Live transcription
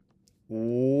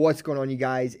What's going on, you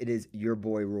guys? It is your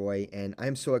boy Roy, and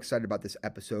I'm so excited about this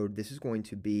episode. This is going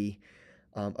to be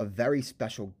a very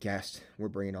special guest we're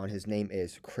bringing on. His name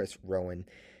is Chris Rowan,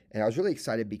 and I was really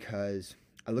excited because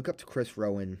I look up to Chris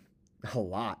Rowan a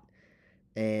lot.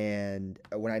 And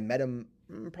when I met him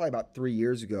probably about 3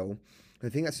 years ago, the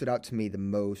thing that stood out to me the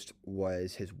most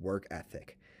was his work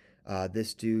ethic.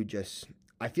 This dude just,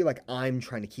 I feel like I'm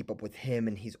trying to keep up with him,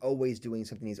 and he's always doing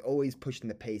something. He's always pushing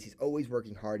the pace. He's always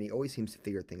working hard, and he always seems to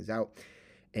figure things out.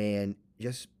 And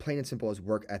just plain and simple, his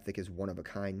work ethic is one of a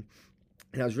kind.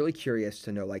 And I was really curious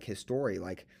to know like his story,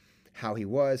 like how he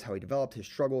was, how he developed, his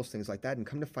struggles, things like that. And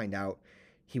come to find out,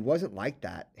 he wasn't like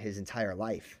that his entire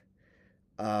life.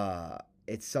 Uh,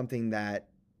 it's something that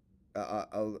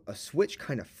a switch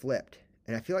kind of flipped,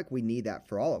 and I feel like we need that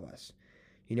for all of us.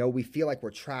 We feel like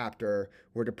we're trapped or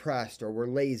we're depressed or we're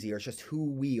lazy or it's just who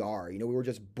we are. We were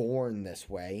just born this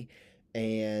way,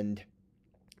 and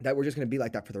that we're just going to be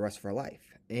like that for the rest of our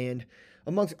life. And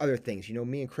amongst other things,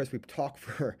 me and Chris, we've talked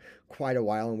for quite a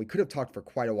while, and we could have talked for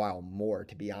quite a while more,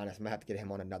 to be honest. I'm gonna have to get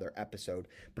him on another episode,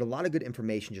 but a lot of good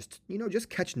information, just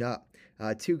catching up.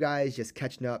 Two guys just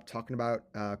catching up, talking about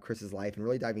Chris's life and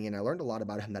really diving in. I learned a lot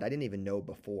about him that I didn't even know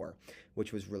before,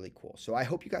 which was really cool. So I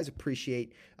hope you guys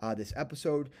appreciate this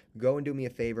episode. Go and do me a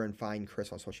favor and find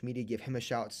Chris on social media. Give him a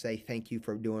shout. Say thank you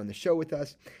for doing the show with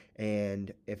us.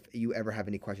 And if you ever have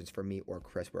any questions for me or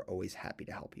Chris, we're always happy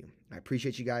to help you. I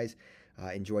appreciate you guys.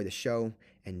 Enjoy the show,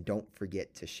 and don't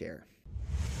forget to share.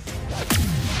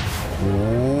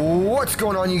 What's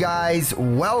going on, you guys?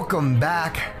 Welcome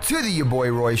back to the Your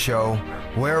Boy Roy Show,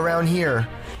 where around here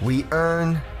we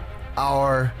earn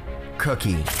our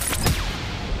cookie.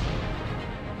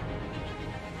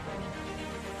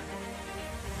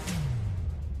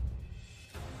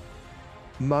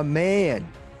 My man.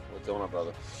 What's going on,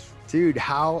 brother? Dude,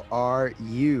 how are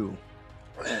you?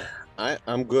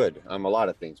 I'm good. I'm a lot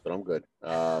of things, but I'm good.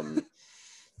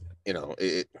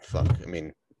 Fuck. I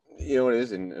mean, you know what it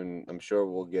is, and I'm sure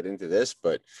we'll get into this,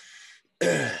 but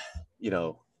and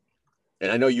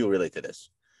I know you relate to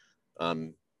this.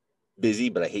 I'm busy,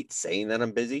 but I hate saying that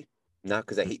I'm busy. Not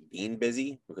because I hate being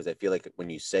busy, because I feel like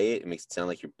when you say it, it makes it sound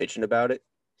like you're bitching about it.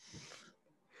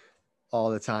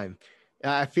 All the time.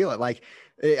 I feel it. Like,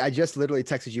 I just literally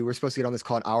texted you. We're supposed to get on this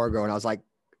call an hour ago, and I was like,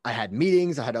 I had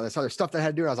meetings, I had all this other stuff that I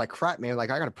had to do. And I was like, crap, man,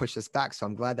 like I got to push this back. So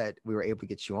I'm glad that we were able to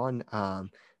get you on.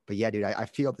 But yeah, dude, I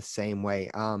feel the same way.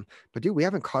 But dude, we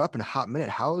haven't caught up in a hot minute.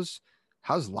 How's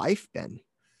life been?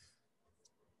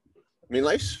 I mean,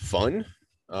 life's fun.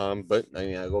 But I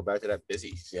mean, I go back to that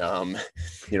busy.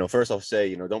 First I'll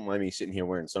say, don't mind me sitting here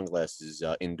wearing sunglasses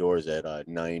indoors at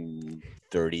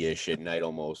 9:30ish at night,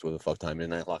 almost, with a fuck time, at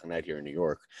 9 o'clock at night here in New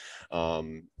York. I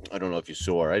don't know if you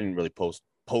saw, I didn't really post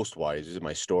wise. This is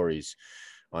my stories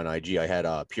on IG. I had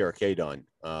PRK done.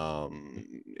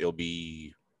 It'll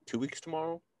be 2 weeks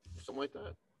tomorrow, something like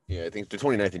that. Yeah, I think the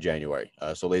 29th of January.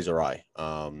 So laser eye.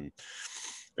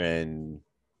 And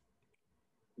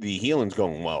the healing's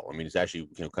going well. I mean, it's actually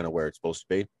kind of where it's supposed to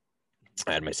be.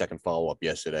 I had my second follow-up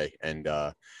yesterday, and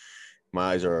my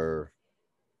eyes are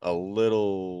a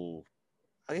little,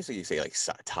 I guess you could say, like,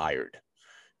 tired.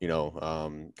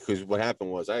 Because what happened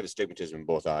was I have astigmatism in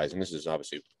both eyes, and this is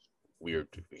obviously weird,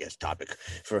 I guess, topic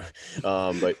for,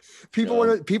 but people are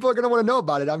going to want to know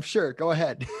about it. I'm sure. Go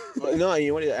ahead. No, you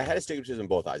know what? I had astigmatism in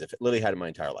both eyes. I literally had it my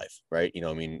entire life, right?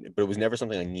 But it was never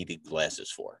something I needed glasses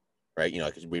for, right?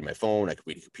 I could read my phone, I could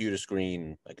read a computer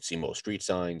screen, I could see most street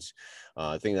signs.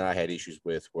 The thing that I had issues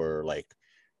with were like,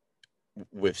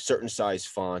 with certain size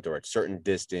font or at certain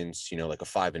distance, like a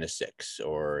 5 and a 6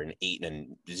 or an 8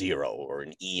 and 0 or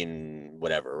an E and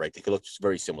whatever, right? They could look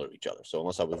very similar to each other. So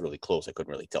unless I was really close, I couldn't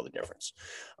really tell the difference.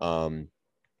 But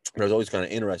I was always kind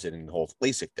of interested in the whole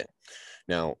LASIK thing.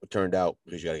 Now, it turned out,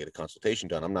 because you got to get a consultation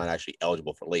done, I'm not actually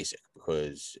eligible for LASIK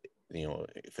because,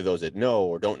 for those that know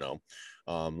or don't know,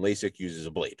 LASIK uses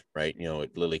a blade, right?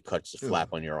 It literally cuts the flap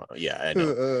on your arm. Yeah, I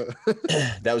know.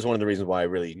 That was one of the reasons why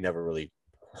I never really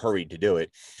hurried to do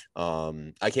it.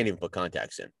 I can't even put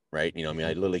contacts in, right? I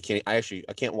literally can't. I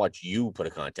can't watch you put a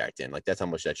contact in. Like, that's how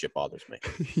much that shit bothers me.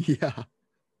 Yeah.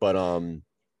 But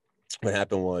what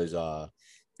happened was I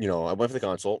went for the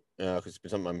consult because it's been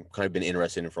something I'm kind of been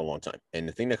interested in for a long time. And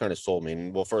the thing that kind of sold me,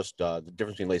 and well, first, the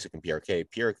difference between LASIK and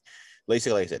PRK.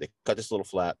 LASIK, like I said, they cut this little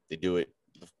flap, they do it,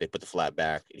 they put the flap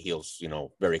back, it heals,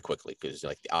 very quickly, because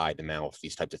like the eye, the mouth,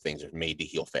 these types of things are made to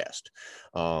heal fast.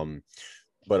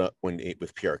 But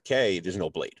with PRK, there's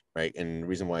no blade, right? And the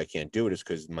reason why I can't do it is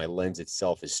because my lens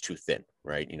itself is too thin,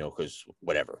 right? Because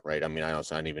whatever, right? I mean, I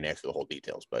didn't even ask for the whole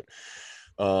details, but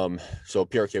so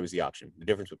PRK was the option. The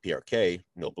difference with PRK,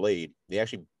 no blade, they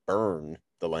actually burn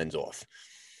the lens off.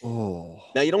 Oh,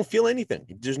 Now you don't feel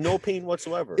anything. There's no pain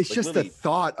whatsoever. it's Like just the literally,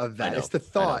 thought of I that. It's know,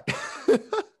 the I know.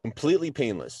 thought. Completely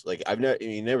painless. Like I've never, I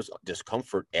mean, there was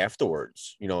discomfort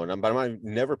afterwards, you know, but I'm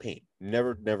never pain,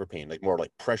 never pain, like more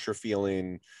like pressure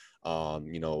feeling,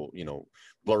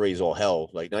 blurry as all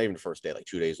hell, like not even the first day, like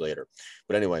 2 days later.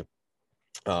 But anyway,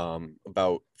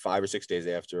 about 5 or 6 days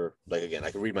after, like again,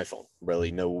 I could read my phone,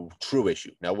 really no true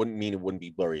issue. Now, wouldn't mean it wouldn't be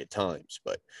blurry at times,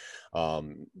 but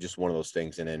just one of those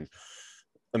things. And then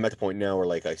I'm at the point now where,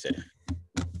 like I said,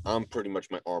 I'm pretty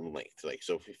much my arm length. Like,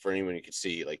 so for anyone you could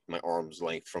see, like my arm's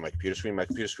length from my computer screen,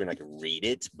 I can read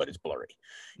it, but it's blurry,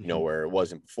 you know, where it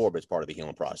wasn't before, but it's part of the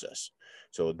healing process.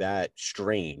 So that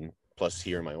strain, plus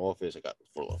here in my office, I got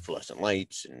fluorescent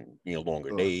lights and, you know,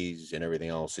 longer days and everything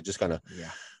else. It just kind of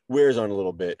wears on a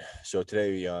little bit. So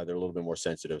today they're a little bit more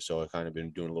sensitive. So I kind of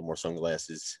been doing a little more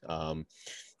sunglasses,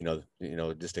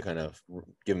 just to kind of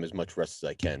give them as much rest as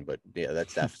I can. But yeah,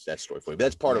 that's that story for you. But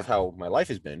that's part of how my life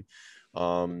has been.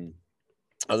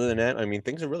 Other than that, I mean,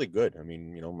 things are really good. I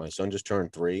mean, you know, my son just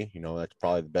turned 3. You know, that's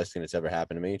probably the best thing that's ever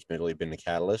happened to me. It's really been the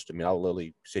catalyst. I mean, I'll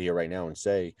literally sit here right now and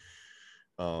say,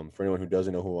 for anyone who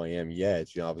doesn't know who I am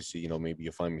yet, you know, obviously, you know, maybe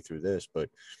you'll find me through this, but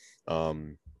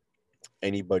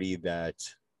anybody that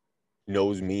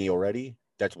knows me already,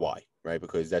 that's why, right?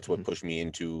 Because that's what pushed me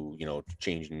into, you know,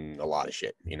 changing a lot of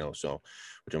shit, you know, so,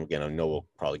 which again, I know we'll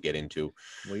probably get into.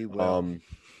 We will.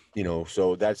 You know,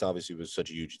 so that's obviously was such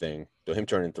a huge thing. So him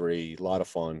turning 3, a lot of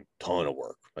fun, ton of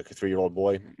work. Like a 3-year-old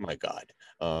boy, my God.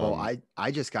 Well,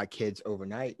 I just got kids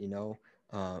overnight, you know.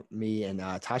 Me and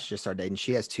Tasha just started dating.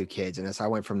 She has 2 kids, and so I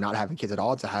went from not having kids at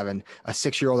all to having a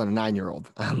 6-year-old and a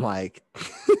 9-year-old. I'm like,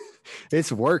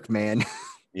 it's work, man.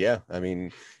 Yeah, I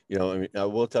mean, you know, I mean, I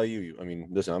will tell you. I mean,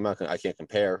 listen, I can't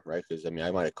compare, right? Because I mean,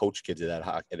 I might have coached kids at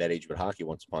that age with hockey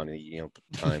once upon a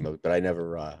time, but I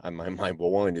never. My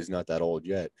one is not that old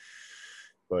yet,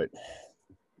 but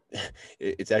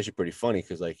it's actually pretty funny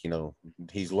because, like, you know,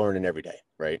 he's learning every day,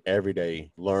 right? Every day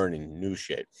learning new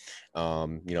shit.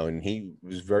 And he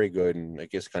was very good, and I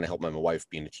guess kind of helped my wife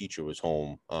being a teacher was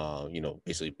home,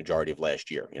 basically majority of last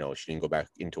year. You know, she didn't go back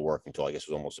into work until I guess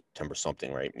it was almost September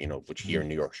something, right? You know, which here in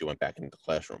New York she went back into the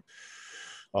classroom.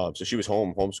 So she was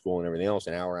homeschool and everything else,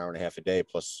 an hour and a half a day,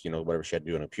 plus, you know, whatever she had to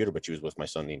do on a computer, but she was with my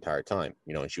son the entire time,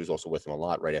 you know, and she was also with him a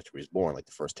lot right after he was born, like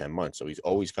the first 10 months. So he's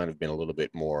always kind of been a little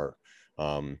bit more,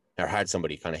 or had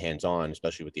somebody kind of hands-on,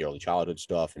 especially with the early childhood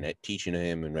stuff and teaching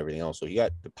him and everything else. So he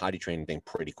got the potty training thing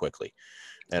pretty quickly.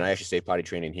 And I actually say potty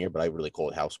training here, but I really call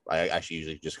it house. I actually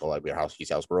usually just call it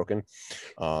he's housebroken.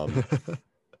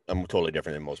 I'm totally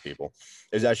different than most people.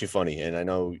 It's actually funny. And I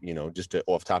know, you know, just to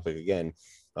off topic again,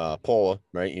 Paula,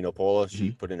 right? You know, Paula, she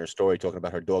put in her story talking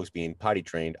about her dogs being potty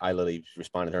trained. I literally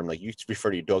responded to her. I'm like, you refer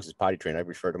to your dogs as potty trained. I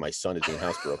refer to my son as being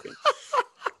housebroken.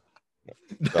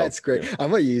 That's great. You know.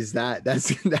 I'm gonna use that.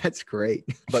 That's great.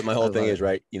 But my whole thing is,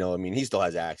 right, you know, I mean, he still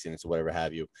has accidents or whatever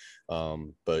have you.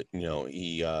 But you know,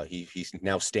 he's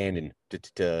now standing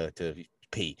to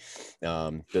pee.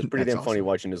 It's pretty damn funny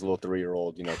watching this little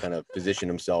 3-year-old, you know, kind of position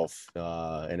himself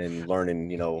and then learning,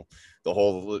 you know, the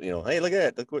whole, you know, hey, look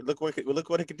at that, look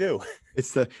what it could do.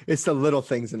 It's the little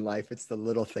things in life. It's the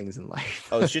little things in life.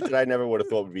 Oh, shit that I never would have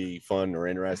thought would be fun or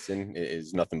interesting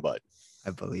is nothing but. I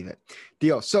believe it.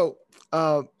 Deal. So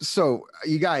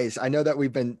you guys, I know that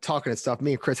we've been talking and stuff.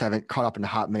 Me and Chris haven't caught up in a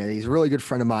hot minute. He's a really good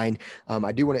friend of mine.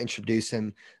 I do want to introduce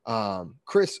him.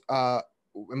 Chris, I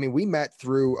mean, we met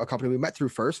through a company. We met through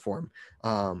First Form.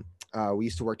 We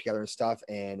used to work together and stuff,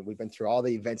 and we've been through all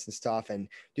the events and stuff. And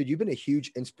dude, you've been a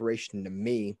huge inspiration to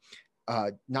me.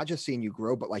 Not just seeing you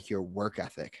grow, but like your work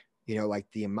ethic. You know, like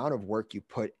the amount of work you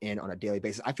put in on a daily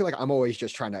basis. I feel like I'm always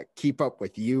just trying to keep up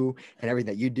with you and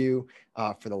everything that you do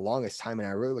for the longest time. And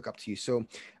I really look up to you. So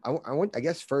I want, I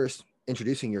guess, first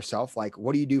introducing yourself, like,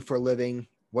 what do you do for a living?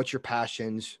 What's your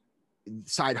passions,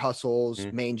 side hustles,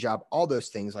 main job, all those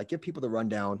things? Like, give people the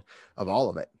rundown of all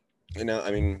of it. You know,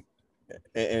 I mean,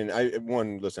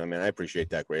 and listen, I mean, I appreciate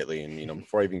that greatly. And, you know,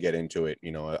 before I even get into it,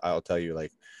 you know, I'll tell you,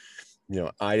 like, you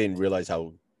know, I didn't realize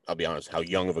I'll be honest, how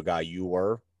young of a guy you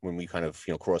were when we kind of,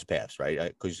 you know, cross paths,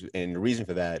 right? And the reason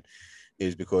for that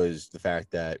is because the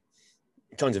fact that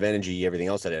tons of energy, everything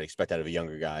else that I'd expect out of a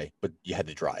younger guy, but you had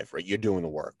the drive, right? You're doing the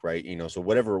work, right? You know, so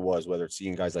whatever it was, whether it's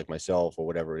seeing guys like myself or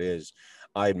whatever it is,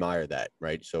 I admire that,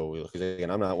 right? So, because again,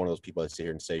 I'm not one of those people that sit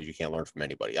here and say you can't learn from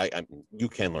anybody. You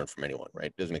can learn from anyone, right?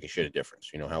 It doesn't make a shit of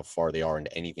difference, you know, how far they are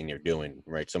into anything they're doing,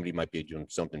 right? Somebody might be doing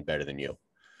something better than you.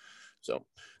 So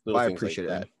little things like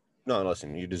that. No,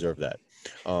 listen, you deserve that.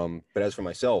 But as for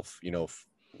myself, you know,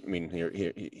 I mean,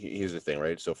 here's the thing,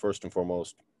 right? So first and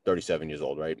foremost, 37 years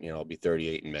old, right? You know, I'll be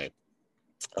 38 in May.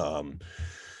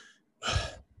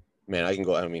 Man, I can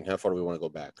go. I mean, how far do we want to go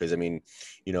back? Because I mean,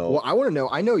 you know, Well, I want to know.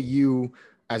 I know you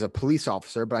as a police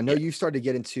officer, but I know yeah, you started to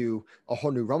get into a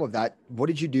whole new realm of that. What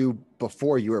did you do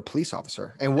before you were a police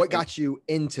officer, and what and got you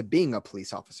into being a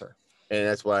police officer? and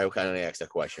that's why I kind of asked that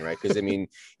question, right? Because I mean,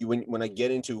 when I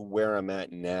get into where I'm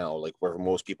at now, like where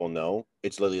most people know,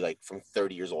 it's literally like from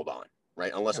 30 years old on,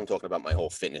 right? Unless Yeah. I'm talking about my whole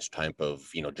fitness type of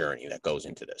journey that goes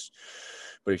into this.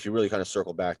 But if you really kind of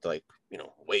circle back to like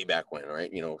way back when,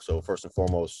 right? So first and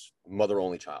foremost, mother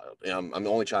only child. I'm the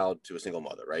only child to a single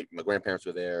mother, right? My grandparents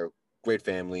were there. Great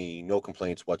family, no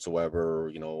complaints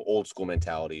whatsoever, old school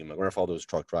mentality. My grandfather was a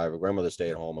truck driver, grandmother stayed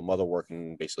at home, my mother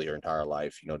working basically her entire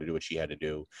life, to do what she had to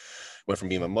do. Went from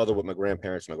being my mother with my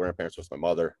grandparents with my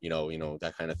mother,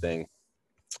 that kind of thing.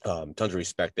 Tons of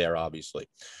respect there, obviously.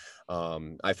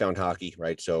 I found hockey,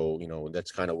 right? So,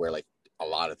 that's kind of where like a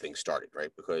lot of things started,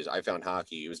 right? Because I found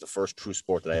hockey, it was the first true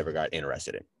sport that I ever got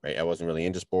interested in, right? I wasn't really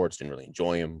into sports, didn't really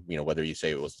enjoy them, whether you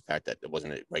say it was the fact that it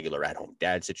wasn't a regular at home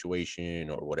dad situation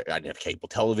or what, I didn't have cable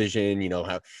television,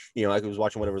 I was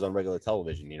watching whatever was on regular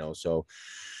television, so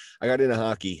I got into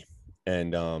hockey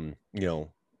and,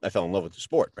 I fell in love with the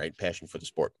sport, right? Passion for the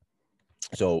sport.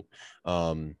 So,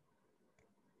 not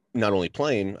only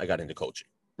playing, I got into coaching,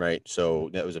 right? So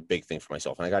that was a big thing for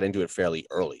myself. And I got into it fairly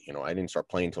early. I didn't start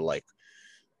playing till like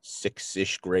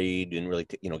six-ish grade, didn't really,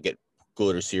 get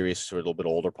good or serious for a little bit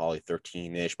older, probably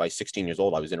 13-ish. By 16 years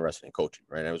old, I was interested in coaching,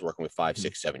 right? I was working with 5,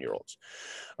 6, 7-year-olds.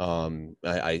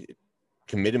 I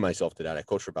committed myself to that. I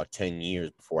coached for about 10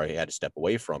 years before I had to step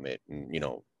away from it. And,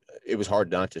 it was hard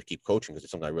not to keep coaching because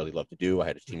it's something I really love to do. I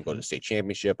had a team go to the state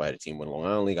championship. I had a team win Long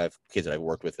Island League. I have kids that I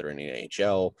worked with that are in the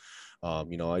NHL.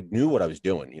 I knew what I was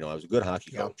doing. I was a good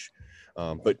hockey coach.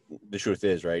 But the truth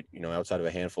is, right, outside of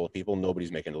a handful of people,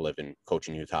 nobody's making a living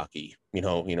coaching youth hockey, I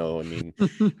mean,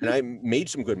 and I made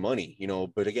some good money,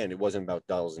 but again, it wasn't about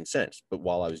dollars and cents. But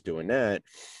while I was doing that,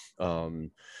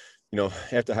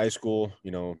 after high school, a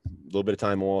little bit of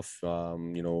time off,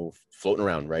 floating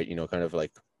around, right, kind of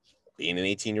like being an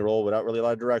 18-year-old without really a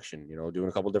lot of direction, doing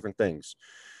a couple of different things.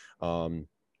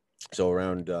 So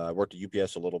around, I worked at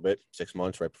UPS a little bit, 6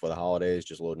 months right before the holidays,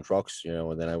 just loading trucks,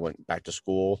 and then I went back to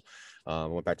school.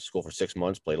 Went back to school for 6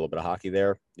 months, played a little bit of hockey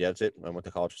there. Yeah, that's it. I went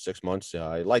to college for 6 months.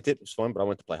 I liked it. It was fun, but I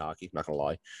went to play hockey. Not going to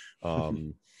lie.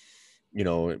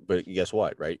 But guess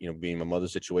what, right? Being my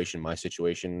mother's situation, my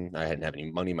situation, I hadn't have any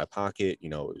money in my pocket.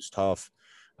 It was tough.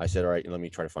 I said, all right, let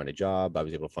me try to find a job. I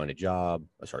was able to find a job.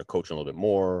 I started coaching a little bit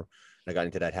more. I got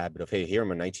into that habit of, hey, here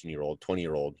I'm a 19-year-old,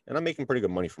 20-year-old, and I'm making pretty good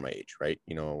money for my age, right?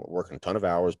 Working a ton of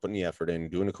hours, putting the effort in,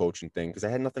 doing the coaching thing because I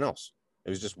had nothing else.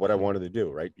 It was just what I wanted to do,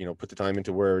 right? Put the time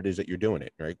into where it is that you're doing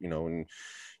it, right? And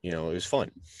it was fun.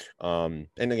 And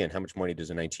again, how much money does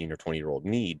a 19 or 20-year-old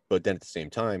need? But then at the same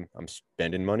time, I'm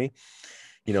spending money,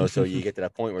 so you get to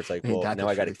that point where it's like, Ain't well, that the now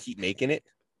I got to truth? keep making it,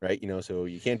 right? So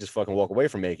you can't just fucking walk away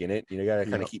from making it. You got to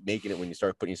kind of Yep. keep making it when you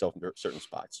start putting yourself in certain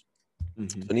spots.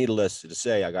 Mm-hmm. So needless to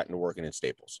say, I got into working in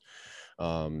Staples.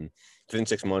 Within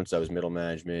 6 months, I was middle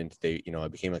management. I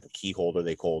became like a key holder,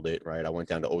 they called it, right? I went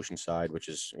down to Oceanside, which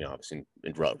is, obviously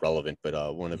irrelevant,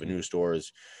 but one of the new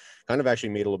stores. Kind of actually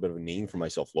made a little bit of a name for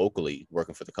myself locally,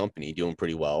 working for the company, doing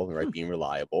pretty well, right? Being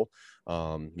reliable.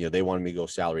 They wanted me to go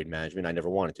salaried management. I never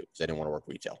wanted to because I didn't want to work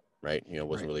retail, right? It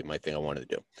wasn't really my thing I wanted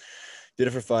to do. Did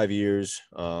it for 5 years.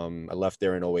 I left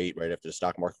there in 08, right after the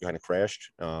stock market kind of crashed,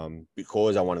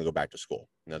 because I wanted to go back to school.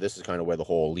 Now, this is kind of where the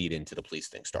whole lead into the police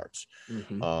thing starts.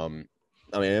 Mm-hmm.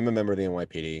 I mean, I'm a member of the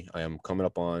NYPD. I am coming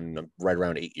up on right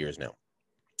around 8 years now.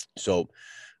 So,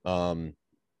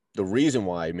 the reason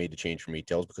why I made the change from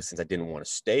retail is because since I didn't want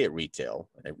to stay at retail,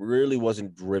 and I really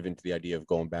wasn't driven to the idea of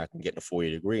going back and getting a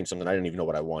 4-year degree in something I didn't even know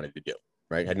what I wanted to do,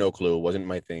 right? I had no clue. It wasn't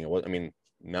my thing.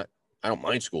 I don't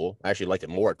mind school. I actually liked it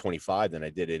more at 25 than I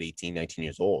did at 18, 19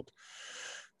 years old.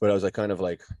 But I was like, kind of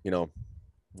like, all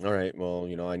right, well,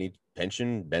 I need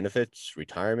pension, benefits,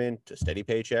 retirement, a steady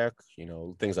paycheck,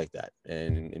 things like that.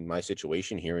 And in my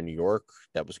situation here in New York,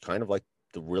 that was kind of like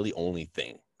the really only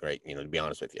thing, right? To be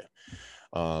honest with you.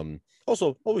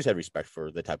 Also always had respect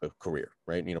for the type of career,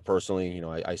 right? Personally,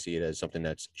 I see it as something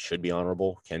that should be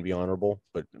honorable, can be honorable,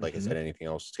 but like I said, anything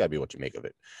else, it's gotta be what you make of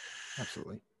it.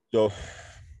 Absolutely. So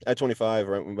at 25,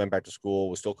 right, we went back to school,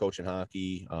 was still coaching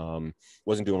hockey.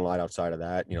 Wasn't doing a lot outside of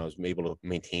that. I was able to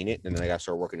maintain it. And then I got to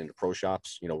start working into pro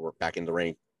shops, work back in the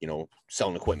rink,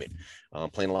 selling equipment,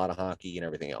 playing a lot of hockey and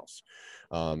everything else.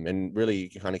 And really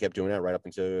kind of kept doing that right up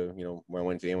until, when I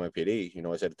went to the NYPD,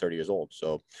 I said 30 years old.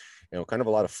 So, kind of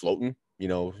a lot of floating,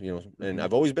 and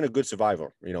I've always been a good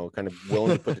survivor, kind of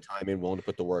willing to put the time in, willing to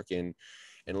put the work in.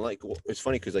 And like, it's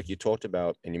funny because like you talked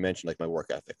about, and you mentioned like my work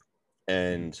ethic,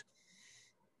 and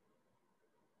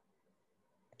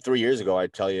 3 years ago,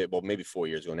 I'd tell you, well, maybe 4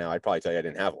 years ago now, I'd probably tell you I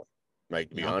didn't have one, right?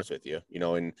 To be Yeah. honest with you,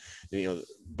 and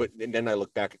and then I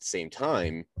look back at the same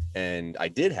time and I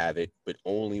did have it, but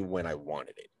only when I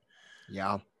wanted it.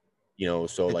 Yeah.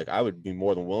 So like I would be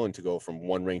more than willing to go from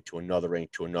one rink to another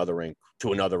rink to another rink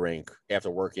to another rink after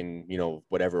working,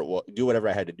 whatever it was, do whatever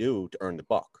I had to do to earn the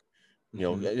buck.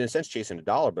 Mm-hmm. In a sense, chasing a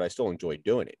dollar, but I still enjoyed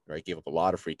doing it, right? Gave up a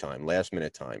lot of free time, last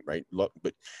minute time, right? Look,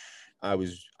 but I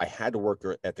had to work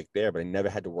ethic there, but I never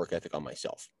had to work ethic on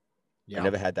myself. I Yeah.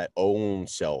 never had that own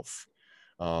self,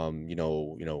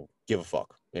 give a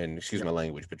fuck. And excuse Yeah. my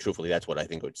language, but truthfully, that's what I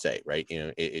think I would say, right?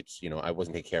 It's, I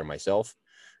wasn't taking care of myself.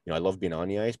 I love being on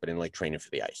the ice, but I didn't like training for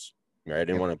the ice. Right? I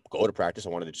didn't want to go to practice. I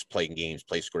wanted to just play games,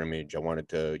 play scrimmage. I wanted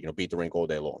to, beat the rink all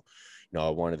day long. I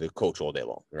wanted to coach all day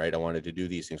long, right? I wanted to do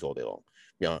these things all day long.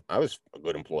 I was a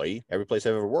good employee. Every place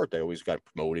I've ever worked, I always got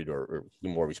promoted or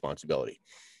more responsibility.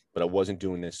 But I wasn't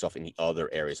doing this stuff in the other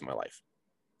areas of my life,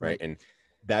 right? And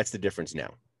that's the difference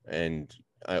now. And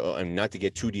I'm not to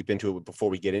get too deep into it before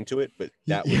we get into it, but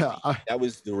that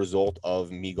was the result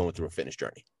of me going through a fitness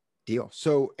journey. Deal.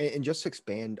 So, and just to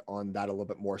expand on that a little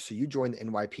bit more. So you joined the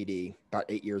NYPD about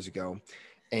 8 years ago,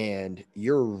 and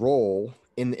your role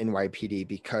in the NYPD,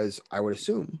 because I would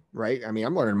assume, right? I mean,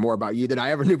 I'm learning more about you than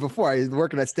I ever knew before. I was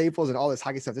working at Staples and all this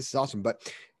hockey stuff. This is awesome. But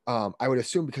I would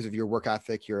assume because of your work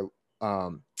ethic, your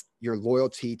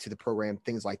loyalty to the program,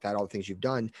 things like that, all the things you've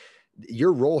done,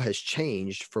 your role has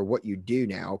changed for what you do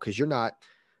now. Cause you're not,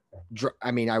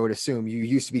 I mean, I would assume you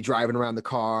used to be driving around the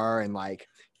car and like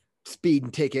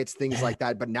speeding tickets, things like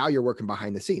that. But now you're working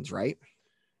behind the scenes, right?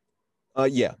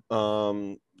 Yeah.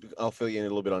 I'll fill you in a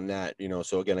little bit on that.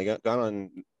 So again, I got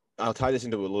on. I'll tie this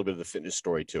into a little bit of the fitness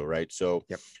story too, right? So,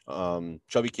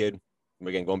 chubby kid.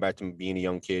 Again, going back to being a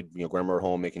young kid, grandma at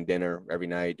home making dinner every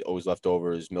night, always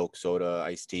leftovers, milk, soda,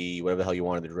 iced tea, whatever the hell you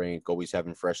wanted to drink, always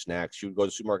having fresh snacks. She would go to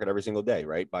the supermarket every single day,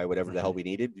 right? Buy whatever the hell we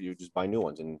needed. You just buy new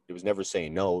ones. And it was never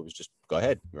saying no. It was just go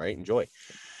ahead, right? Enjoy.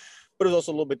 But it was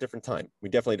also a little bit different time. We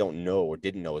definitely don't know or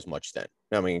didn't know as much then.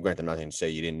 I mean, granted, I'm not going to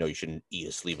say you didn't know you shouldn't eat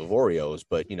a sleeve of Oreos,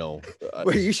 but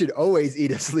well, you should always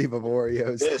eat a sleeve of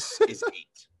Oreos. This is 8.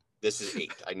 This is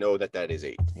 8. I know that is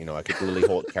 8. I could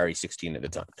literally carry 16 at a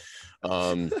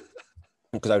time.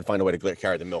 Because I would find a way to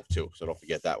carry the milk too. So don't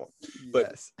forget that one.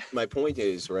 But my point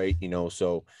is, right,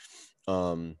 so,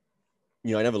 I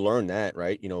never learned that,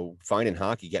 right? Finding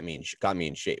hockey got me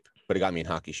in shape, but it got me in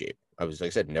hockey shape. I was, like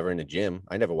I said, never in the gym.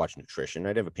 I never watched nutrition.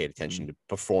 I never paid attention to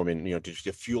performing,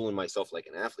 to fueling myself like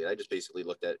an athlete. I just basically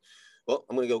looked at, well,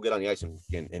 I'm going to go get on the ice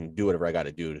and do whatever I got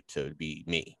to do to be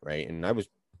me. Right. And I was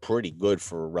pretty good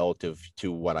for relative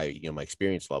to what my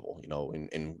experience level,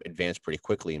 and advanced pretty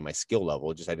quickly in my skill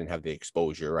level. Just I didn't have the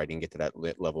exposure. I didn't get to that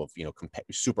level of,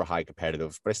 super high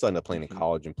competitive, but I still ended up playing in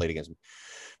college and played against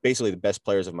basically the best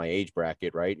players of my age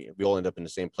bracket, right? We all end up in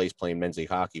the same place playing men's league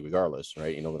hockey regardless,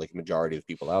 right? Like the majority of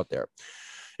people out there.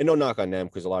 And no knock on them,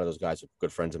 because a lot of those guys are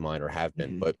good friends of mine or have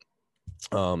been. But,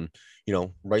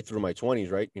 right through my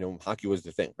 20s, right? Hockey was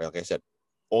the thing, right? Like I said,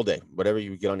 all day, whatever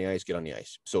you get on the ice, get on the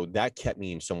ice. So that kept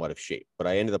me in somewhat of shape. But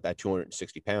I ended up at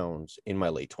 260 pounds in my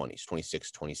late 20s,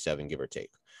 26, 27, give or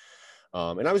take.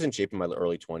 And I was in shape in my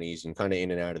early 20s and kind of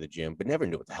in and out of the gym, but never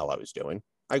knew what the hell I was doing.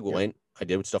 I went, I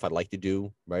did stuff I'd like to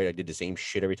do, right? I did the same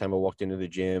shit every time I walked into the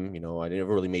gym. I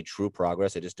never really made true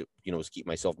progress. I just, was keep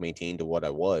myself maintained to what I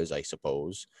was, I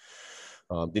suppose.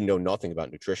 Didn't know nothing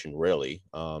about nutrition really.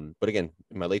 But again,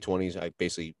 in my late 20s, I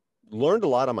basically learned a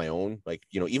lot on my own. Like,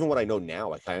 even what I know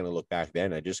now, I kind of look back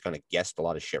then, I just kind of guessed a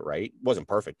lot of shit, right? It wasn't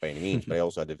perfect by any means, but I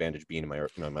also had the advantage being in my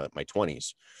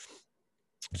 20s.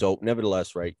 So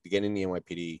nevertheless, right, to get in the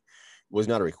NYPD was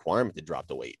not a requirement to drop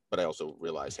the weight, but I also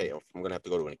realized, hey, if I'm going to have to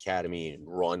go to an academy and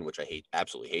run, which I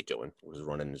absolutely hate doing, because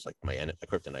running is like my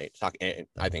kryptonite.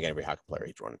 I think every hockey player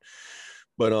hates running,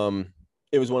 but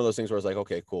it was one of those things where I was like,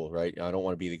 okay, cool, right? I don't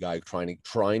want to be the guy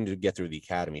trying to get through the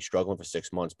academy, struggling for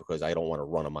 6 months because I don't want to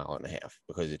run 1.5 miles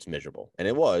because it's miserable, and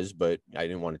it was, but I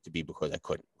didn't want it to be because I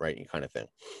couldn't, right? Kind of thing.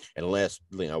 And the last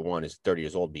thing I want is 30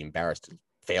 years old, be embarrassed to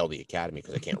fail the academy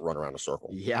because I can't run around a circle.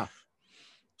 Yeah.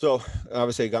 So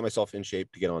obviously I got myself in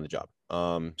shape to get on the job.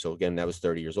 So again, that was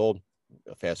 30 years old.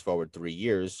 Fast forward 3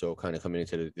 years. So kind of coming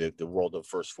into the world of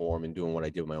first form and doing what I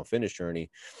did with my own fitness journey,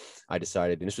 I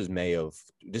decided, and this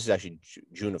is actually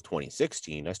June of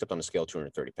 2016. I stepped on the scale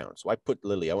 230 pounds. So I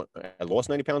lost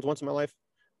 90 pounds once in my life,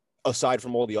 aside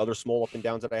from all the other small up and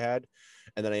downs that I had.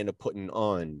 And then I ended up putting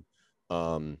on,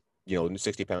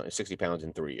 60 pounds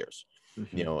in 3 years.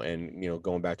 And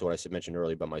going back to what I mentioned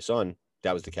earlier about my son,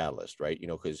 that was the catalyst, right?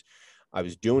 Because I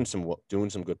was doing some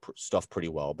good stuff pretty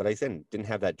well, but I then didn't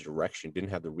have that direction, didn't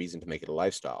have the reason to make it a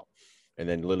lifestyle. And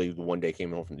then literally one day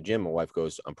came home from the gym. My wife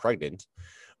goes, I'm pregnant,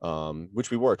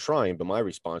 which we were trying. But my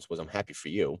response was, I'm happy for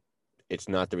you. It's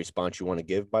not the response you want to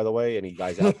give, by the way, any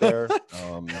guys out there.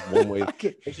 One way.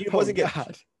 Okay. It Oh wasn't good.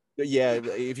 God. Yeah.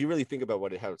 If you really think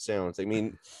about how it sounds, I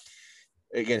mean,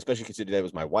 again, especially considering that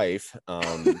was my wife,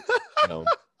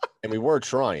 and we were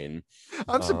trying.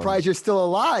 I'm surprised you're still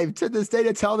alive to this day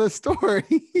to tell this story.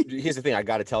 Here's the thing. I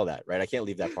got to tell that, right? I can't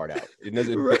leave that part out. It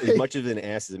doesn't, Right. as much of an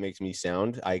ass as it makes me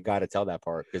sound, I got to tell that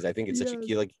part because I think it's such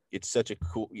it's such a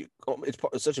cool,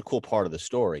 it's such a cool part of the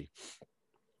story.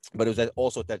 But it was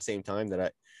also at that same time that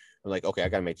I'm like, okay, I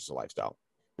got to make this a lifestyle,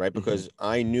 right? Because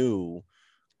I knew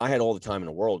I had all the time in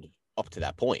the world up to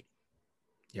that point.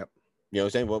 Yep. You know what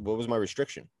I'm saying? What was my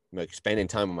restriction? Like spending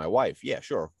time with my wife. Yeah,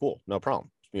 sure. Cool. No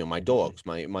problem. My dogs,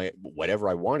 my whatever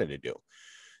I wanted to do.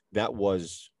 That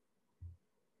was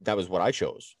what I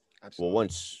chose. Absolutely. Well,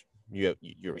 once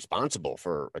you're responsible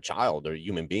for a child or a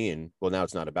human being, well, now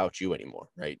it's not about you anymore.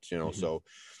 Right. So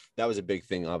that was a big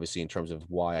thing, obviously, in terms of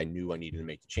why I knew I needed to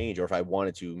make the change, or if I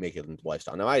wanted to make it into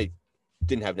lifestyle. Now, I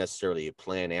didn't have necessarily a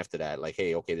plan after that. Like,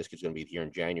 hey, okay, this kid's going to be here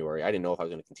in January. I didn't know if I was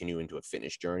going to continue into a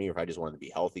fitness journey or if I just wanted to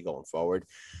be healthy going forward.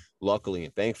 Luckily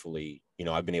and thankfully,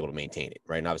 I've been able to maintain it.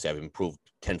 Right. And obviously I've improved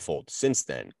tenfold since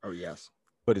then. Oh, yes.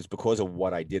 But it's because of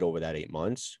what I did over that 8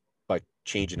 months by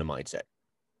changing the mindset,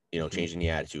 changing the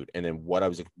attitude, and then what I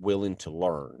was willing to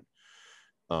learn.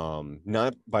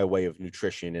 Not by way of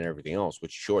nutrition and everything else,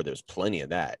 which sure, there's plenty of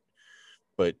that,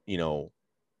 but,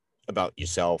 about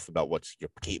yourself, about what you're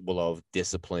capable of,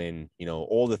 discipline,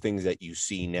 all the things that you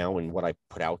see now and what I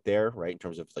put out there, right? In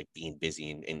terms of like being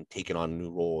busy and taking on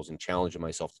new roles and challenging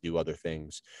myself to do other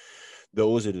things.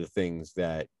 Those are the things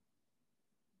that,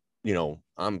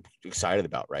 I'm excited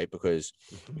about, right? Because,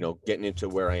 getting into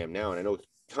where I am now, and I know it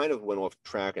kind of went off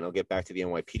track, and I'll get back to the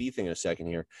NYPD thing in a second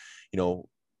here,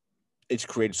 it's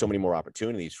created so many more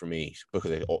opportunities for me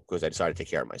because I decided to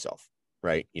take care of myself.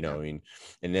 Right. And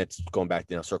that's going back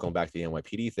to circling back to the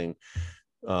NYPD thing.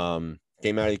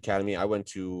 Came out of the academy. I went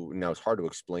to, now it's hard to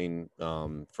explain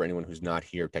for anyone who's not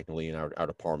here technically in our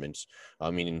departments,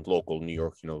 in local New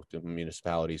York, the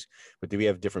municipalities, but we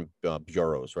have different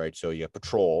bureaus, right? So you have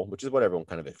patrol, which is what everyone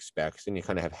kind of expects, and you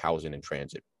kind of have housing and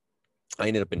transit. I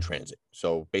ended up in transit.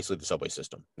 So basically the subway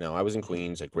system. Now I was in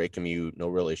Queens, a great commute, no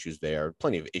real issues there.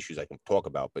 Plenty of issues I can talk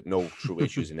about, but no true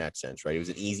issues in that sense, right? It was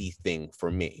an easy thing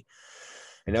for me.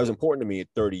 And that was important to me at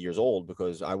 30 years old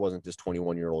because I wasn't this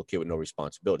 21-year-old kid with no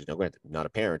responsibilities. Now, granted, not a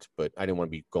parent, but I didn't want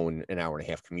to be going an hour and a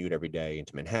half commute every day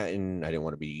into Manhattan. I didn't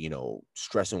want to be,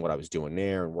 stressing what I was doing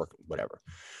there and work, whatever.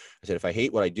 I said, if I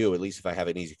hate what I do, at least if I have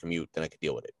an easy commute, then I could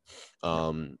deal with it.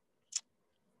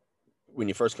 When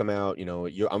you first come out,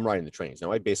 I'm riding the trains.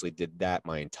 Now, I basically did that.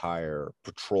 My entire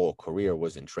patrol career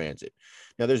was in transit.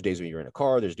 Now, there's days when you're in a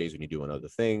car, there's days when you're doing other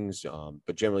things.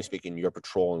 But generally speaking, you're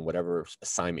patrolling whatever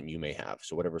assignment you may have.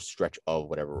 So whatever stretch of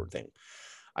whatever thing.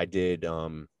 I did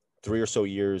 3 or so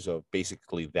years of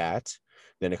basically that.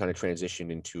 Then I kind of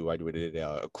transitioned into, I did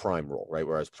a crime role, right,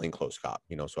 where I was plainclothes cop,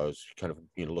 so I was kind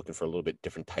of, looking for a little bit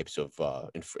different types of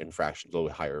infractions, a little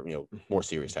bit higher, more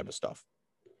serious type of stuff.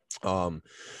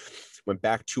 Went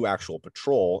back to actual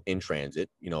patrol in transit,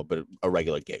 but a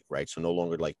regular gig, right? So no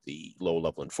longer like the low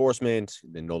level enforcement,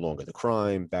 then no longer the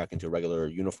crime, back into regular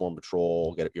uniform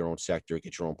patrol, get your own sector,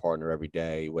 get your own partner every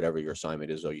day, whatever your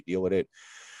assignment is, though you deal with it.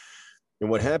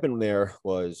 And what happened there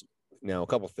was, now a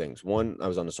couple of things. One, I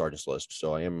was on the sergeant's list,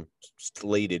 so I am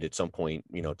slated at some point,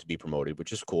 to be promoted,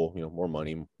 which is cool. More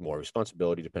money, more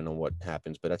responsibility, depending on what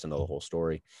happens, but that's another whole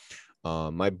story.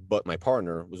 My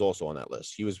partner was also on that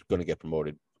list. He was going to get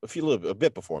promoted a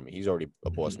bit before me. He's already a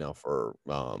boss now for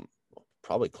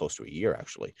probably close to a year,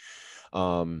 actually.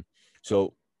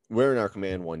 So we're in our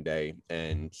command one day,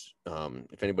 and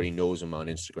if anybody knows him on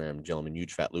Instagram, gentleman,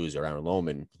 huge fat loser, Aaron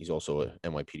Lohman, he's also a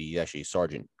NYPD. He's actually a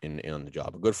sergeant in on the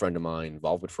job, a good friend of mine,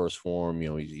 involved with First Form.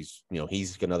 He's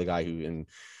another guy who, and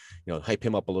hype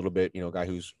him up a little bit. Guy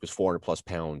was 400 plus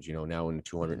pounds. Now in the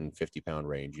 250 pound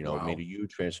range. Wow. Made a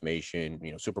huge transformation.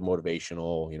 Super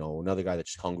motivational. Another guy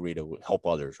that's hungry to help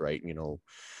others. Right.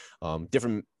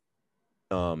 Different.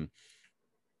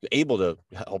 Able to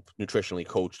help nutritionally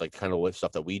coach, like kind of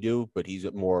stuff that we do, but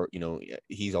he's more,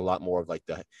 he's a lot more of like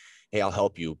the, hey, I'll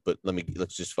help you, but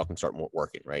let's just fucking start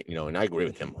working, right? And I agree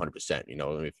with him 100%,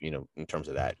 if, in terms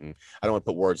of that. And I don't want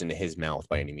to put words into his mouth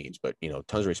by any means, but,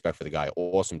 tons of respect for the guy.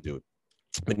 Awesome dude.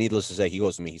 But needless to say, he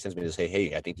goes to me, he sends me to say,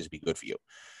 hey, I think this would be good for you,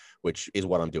 which is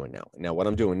what I'm doing now. Now, what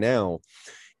I'm doing now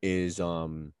is,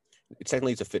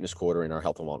 technically it's a fitness quarter in our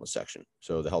health and wellness section.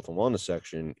 So the health and wellness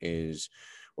section is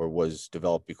or was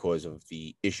developed because of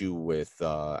the issue with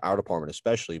our department,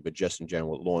 especially, but just in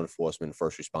general, law enforcement,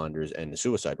 first responders, and the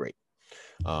suicide rate.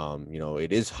 You know,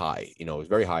 it is high, you know, it's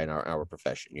very high in our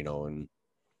profession, you know, and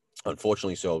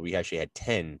unfortunately, so we actually had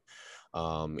 10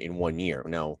 in 1 year.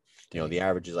 Now, you know, Dang. the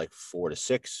average is like 4 to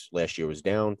 6. Last year was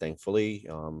down, thankfully.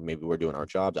 Maybe we're doing our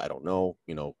jobs. I don't know.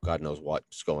 You know, God knows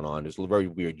what's going on. It's a very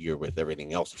weird year with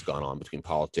everything else that's gone on between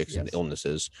politics and Yes.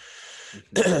 illnesses.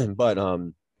 Mm-hmm. But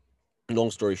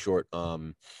long story short,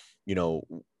 you know,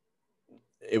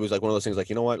 it was like one of those things like,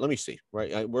 you know what, let me see,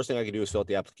 right? Worst thing I can do is fill out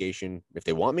the application. If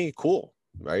they want me, cool,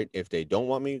 right? If they don't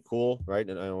want me, cool, right?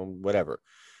 And whatever.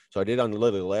 So I did on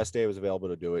literally the last day I was available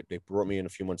to do it. They brought me in a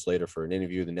few months later for an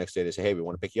interview. The next day they say, hey, we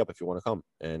want to pick you up if you want to come.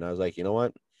 And I was like, you know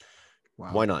what? Wow.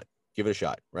 Why not? Give it a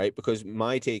shot, right? Because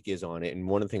my take is on it. And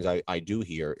one of the things I do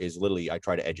here is literally I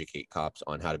try to educate cops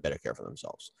on how to better care for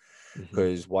themselves. Mm-hmm.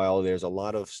 Because while there's a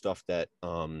lot of stuff that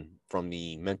from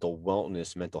the mental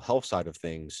wellness, mental health side of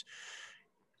things,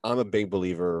 I'm a big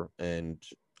believer and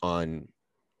on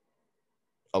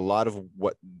a lot of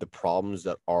what the problems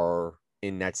that are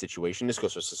in that situation. This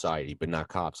goes for society, but not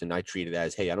cops. And I treat it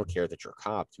as, hey, I don't care that you're a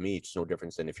cop. To me, it's no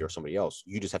difference than if you're somebody else.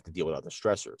 You just have to deal with other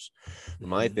stressors.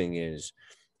 My Mm-hmm. thing is,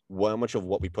 how much of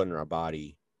what we put in our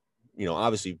body, you know,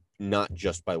 obviously not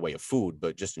just by way of food,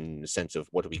 but just in the sense of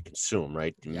what do we consume,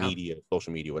 right? The Yeah. media,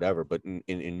 social media, whatever. But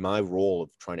in my role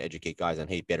of trying to educate guys on,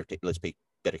 hey, let's take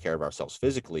better care of ourselves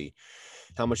physically,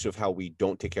 how much of how we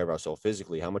don't take care of ourselves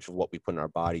physically, how much of what we put in our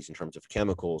bodies in terms of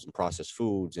chemicals and processed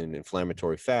foods and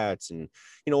inflammatory fats and,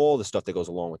 you know, all the stuff that goes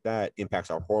along with that impacts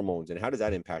our hormones. And how does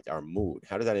that impact our mood?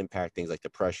 How does that impact things like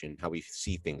depression, how we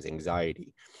see things,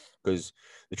 anxiety? Because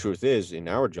the truth is, in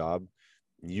our job,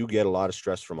 you get a lot of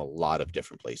stress from a lot of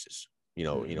different places.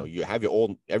 Mm-hmm. You have your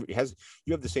old, you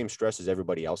have the same stress as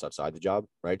everybody else outside the job,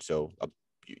 right? So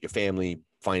your family,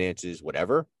 finances,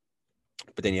 whatever,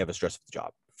 but then you have a stress of the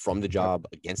job, from the Yep. job,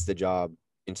 against the job,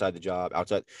 inside the job,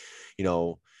 outside, you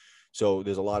know. So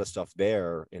there's a lot of stuff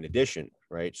there in addition,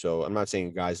 right? So I'm not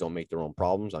saying guys don't make their own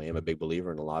problems. I am a big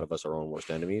believer in a lot of us are our own worst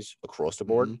enemies across the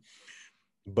board.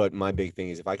 Mm-hmm. But my big thing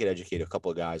is if I could educate a couple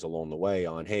of guys along the way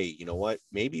on, hey, you know what,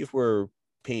 maybe if we're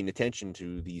paying attention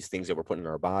to these things that we're putting in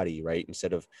our body, right,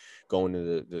 instead of going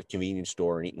to the convenience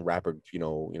store and eating wrapper,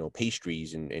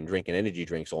 pastries and drinking energy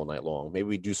drinks all night long, maybe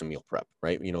we do some meal prep,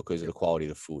 right? You know, because of Yep. the quality of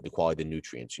the food, the quality of the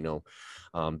nutrients,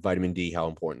 vitamin D, how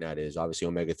important that is, obviously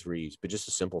omega-3s, but just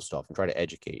the simple stuff and try to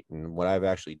educate. And what I've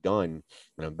actually done,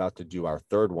 and I'm about to do our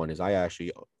third one, is I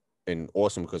actually, and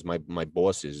awesome because my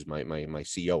boss is my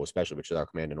CEO, especially, which is our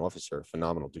commanding officer,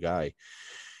 phenomenal guy.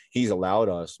 He's allowed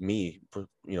us, and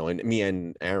me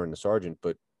and Aaron, the sergeant,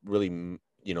 but really,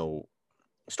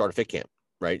 start a fit camp,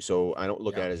 right? So I don't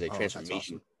look Yeah. at it as a Oh, that's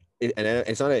transformation. awesome.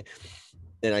 It's not a,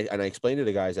 and I explained to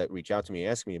the guys that reach out to me,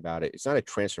 ask me about it. It's not a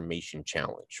transformation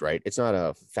challenge, right? It's not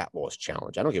a fat loss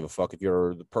challenge. I don't give a fuck if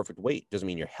you're the perfect weight. Doesn't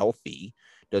mean you're healthy.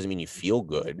 Doesn't mean you feel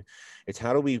good. It's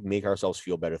how do we make ourselves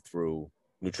feel better through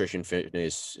nutrition,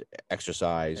 fitness,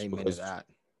 exercise, Amen to because that.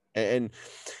 and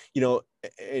you know,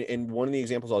 and one of the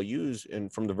examples I'll use,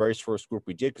 and from the very first group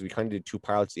we did, because we kind of did 2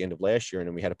 pilots at the end of last year, and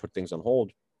then we had to put things on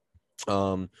hold.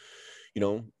 Um, you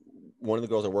know, one of the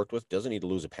girls I worked with doesn't need to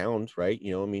lose a pound, right?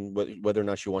 You know, I mean, whether or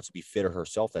not she wants to be fit or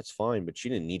herself, that's fine, but she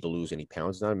didn't need to lose any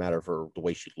pounds. It's not a matter of her the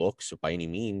way she looks by any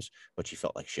means, but she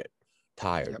felt like shit,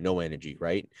 tired, Yep. no energy,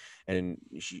 right? And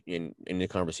she in the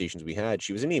conversations we had,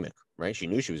 she was anemic, right? She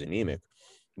knew she was anemic.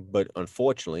 But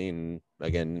unfortunately, and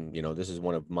again, you know, this is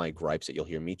one of my gripes that you'll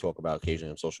hear me talk about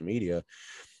occasionally on social media,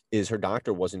 is her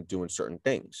doctor wasn't doing certain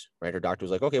things, right? Her doctor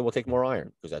was like, okay, we'll take more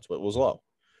iron because that's what was low.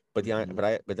 But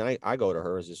Mm-hmm. then I go to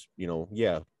her as this,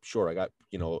 yeah, sure, I got,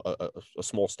 a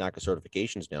small stack of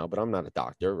certifications now, but I'm not a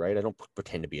doctor, right? I don't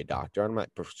pretend to be a doctor. I'm not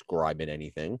prescribing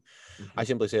anything. Mm-hmm. I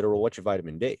simply say to her, well, what's your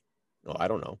vitamin D? Oh, I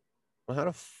don't know. Well, how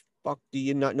the fuck do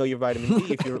you not know your vitamin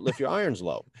D if your iron's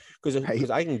low? Because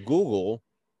Right. I can Google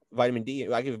vitamin D.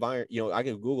 I can I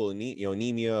can Google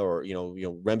anemia or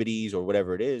remedies or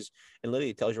whatever it is, and literally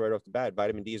it tells you right off the bat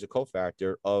vitamin D is a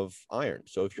cofactor of iron.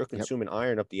 So if you're Yep. consuming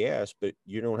iron up the ass, but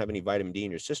you don't have any vitamin D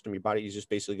in your system, your body is just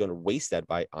basically going to waste that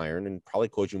by iron and probably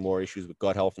cause you more issues with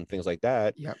gut health and things like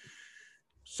that. Yep.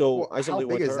 So Well, I how simply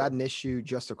big went to is that her. an issue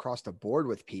just across the board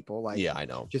with people? Like Yeah, I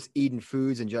know. just eating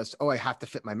foods and just, oh, I have to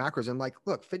fit my macros. And like,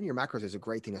 look, fitting your macros is a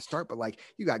great thing to start, but like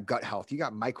you got gut health, you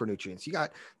got micronutrients, you got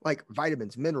like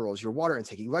vitamins, minerals, your water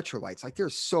intake, electrolytes. Like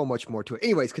there's so much more to it.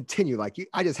 Anyways, continue. Like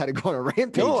I just had to go on a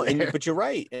rampage No, there. but you're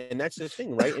right, and that's the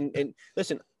thing, right? And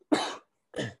listen,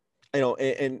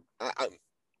 and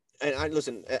and I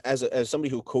listen, as somebody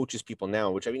who coaches people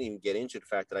now, which I didn't even get into the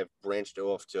fact that I've branched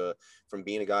off from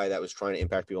being a guy that was trying to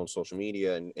impact people on social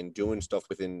media and doing stuff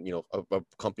within, a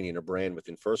company and a brand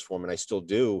within First Form. And I still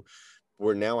do,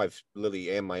 where now I've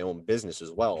literally am my own business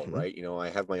as well. Mm-hmm. Right. I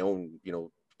have my own,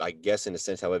 I guess in a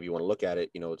sense, however you want to look at it,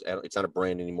 it's not a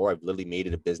brand anymore. I've literally made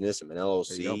it a business. I'm an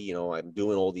LLC, I'm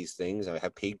doing all these things. I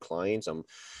have paid clients. I'm,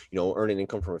 earning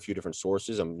income from a few different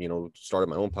sources. I'm, started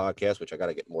my own podcast, which I got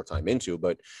to get more time into,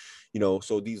 but,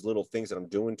 so these little things that I'm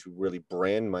doing to really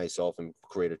brand myself and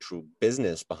create a true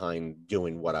business behind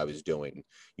doing what I was doing,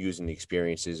 using the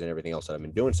experiences and everything else that I've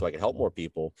been doing so I can help more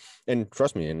people. And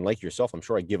trust me, and like yourself, I'm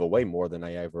sure I give away more than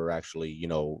I ever actually,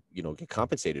 get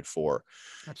compensated for,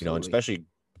 Absolutely. and especially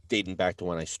dating back to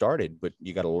when I started, but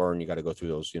you got to learn, you got to go through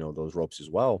those, those ropes as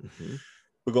well. Mm-hmm.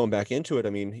 But going back into it, I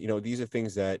mean, these are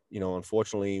things that,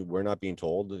 unfortunately we're not being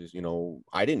told.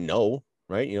 I didn't know,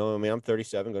 right? I mean, I'm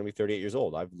 37, going to be 38 years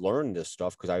old. I've learned this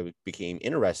stuff because I became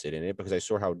interested in it because I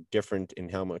saw how different and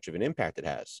how much of an impact it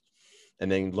has. And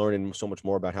then learning so much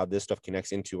more about how this stuff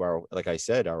connects into our, like I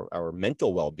said, our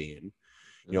mental well-being,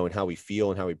 and how we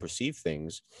feel and how we perceive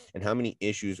things, and how many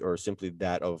issues are simply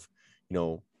that of,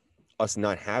 us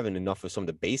not having enough of some of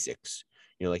the basics,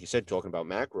 like you said, talking about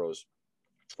macros.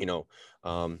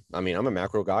 I mean, I'm a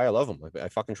macro guy. I love them. I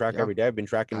fucking track every day. I've been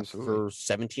tracking Absolutely. for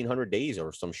 1,700 days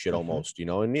or some shit Mm-hmm. almost,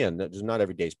 and yeah, not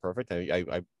every day is perfect.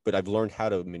 But I've learned how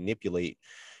to manipulate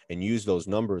and use those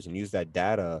numbers and use that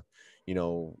data,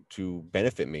 to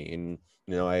benefit me. And,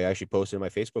 I actually posted in my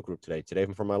Facebook group today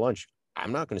from my lunch.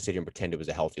 I'm not going to sit here and pretend it was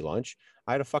a healthy lunch.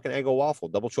 I had a fucking Eggo waffle,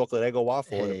 double chocolate Eggo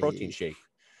waffle and a protein shake.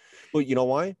 But you know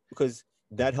why? Because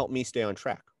that helped me stay on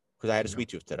track because I had a sweet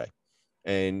tooth today.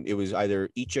 And it was either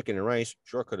eat chicken and rice.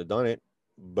 Sure, could have done it,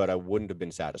 but I wouldn't have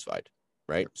been satisfied.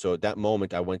 Right. So at that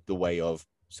moment, I went the way of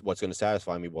what's going to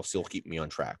satisfy me will still keep me on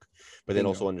track. But then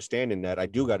also understanding that I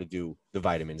do got to do the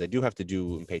vitamins. I do have to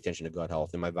do and pay attention to gut health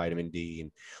and my vitamin D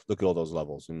and look at all those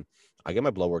levels. And I get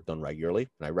my blood work done regularly.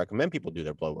 And I recommend people do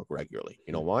their blood work regularly.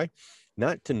 You know why?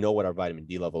 Not to know what our vitamin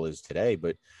D level is today,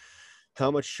 but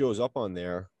how much shows up on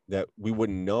there that we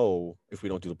wouldn't know if we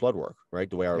don't do the blood work, right?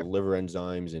 The way our liver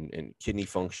enzymes and kidney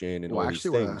function and all these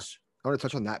things. I want to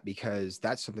touch on that because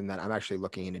that's something that I'm actually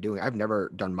looking into doing. I've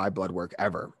never done my blood work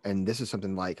ever. And this is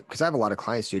something because I have a lot of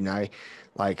clients, dude, and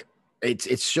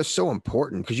it's just so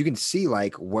important because you can see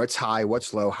what's high,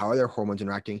 what's low, how are their hormones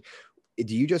interacting.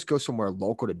 Do you just go somewhere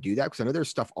local to do that? Because I know there's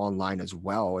stuff online as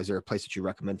well. Is there a place that you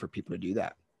recommend for people to do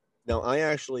that? Now, I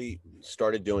actually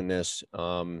started doing this,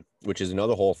 which is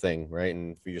another whole thing, right?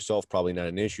 And for yourself, probably not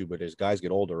an issue, but as guys get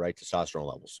older, right, testosterone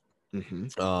levels.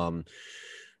 Mm-hmm.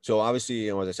 So obviously,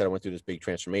 as I said, I went through this big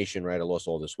transformation, right? I lost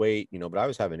all this weight, but I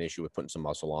was having an issue with putting some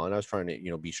muscle on. I was trying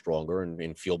to, be stronger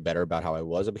and feel better about how I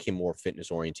was. I became more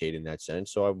fitness orientated in that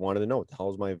sense. So I wanted to know what the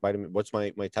hell is my vitamin, what's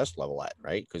my test level at,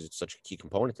 right? Because it's such a key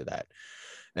component to that.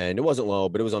 And it wasn't low,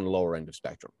 but it was on the lower end of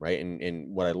spectrum, right?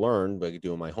 And what I learned by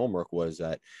doing my homework was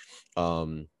that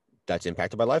that's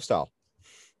impacted by lifestyle.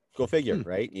 Go figure,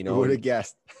 right? Who would have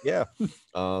guessed? Yeah.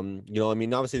 I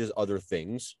mean, obviously there's other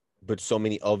things, but so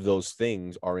many of those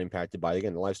things are impacted by,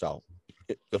 again, the lifestyle,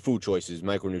 the food choices,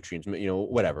 micronutrients,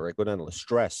 whatever, right? Go down to the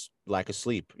stress, lack of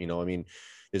sleep. I mean,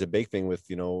 there's a big thing with,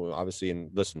 obviously, and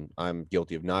listen, I'm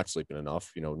guilty of not sleeping enough,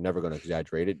 never going to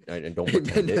exaggerate it and don't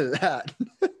pretend it. That.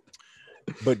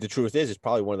 But the truth is, it's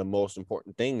probably one of the most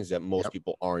important things that most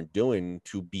people aren't doing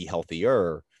to be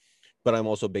healthier. But I'm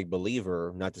also a big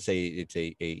believer, not to say it's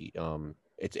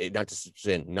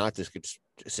not to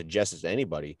suggest this to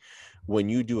anybody. When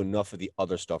you do enough of the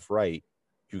other stuff right,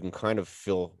 you can kind of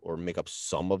fill or make up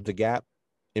some of the gap,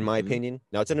 in my opinion.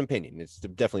 Now, it's an opinion. It's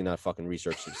definitely not fucking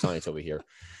research and science over here.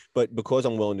 But because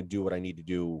I'm willing to do what I need to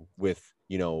do with,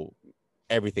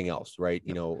 everything else, right?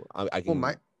 I can.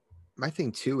 Well, my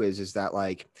thing too is that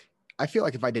I feel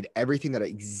like if I did everything that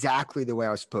exactly the way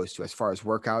I was supposed to, as far as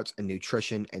workouts and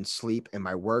nutrition and sleep and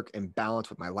my work and balance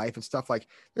with my life and stuff,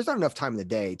 there's not enough time in the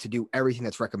day to do everything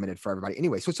that's recommended for everybody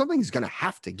anyway. So something's going to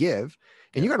have to give,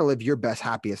 and you got to live your best,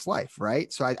 happiest life.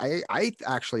 Right. So I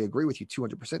actually agree with you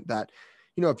 200% that,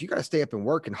 if you got to stay up and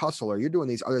work and hustle, or you're doing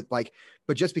these other,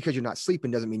 but just because you're not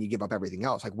sleeping doesn't mean you give up everything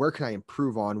else. Where can I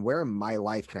improve on? Where in my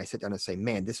life can I sit down and say,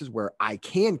 man, this is where I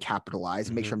can capitalize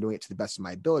and make sure I'm doing it to the best of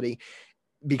my ability,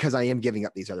 because I am giving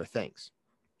up these other things.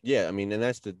 Yeah. I mean, and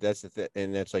that's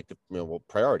and that's like the,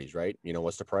 priorities, right?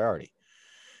 What's the priority?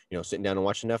 Sitting down and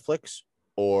watching Netflix,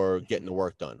 or getting the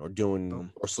work done, or doing,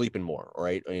 or sleeping more.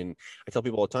 Right. And I tell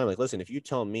people all the time, listen, if you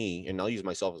tell me, and I'll use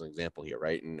myself as an example here,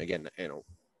 right? And again,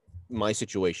 my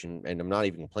situation, and I'm not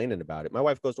even complaining about it. My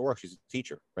wife goes to work. She's a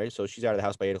teacher, right? So she's out of the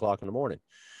house by 8 o'clock in the morning.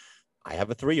 I have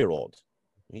a 3-year-old.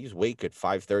 he's awake at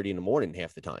 5:30 in the morning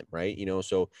half the time, right?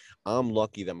 So I'm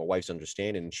lucky that my wife's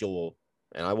understanding, and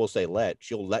and I will say,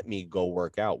 she'll let me go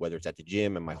work out, whether it's at the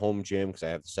gym and my home gym, because I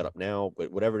have to set up now, but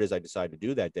whatever it is I decide to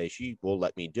do that day, she will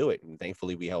let me do it. And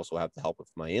thankfully, we also have the help of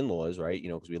my in-laws, right?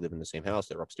 Because we live in the same house.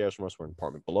 They're upstairs from us. We're in an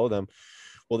apartment below them.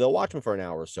 Well, they'll watch them for an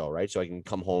hour or so, right? So I can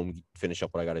come home, finish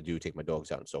up what I got to do, take my dogs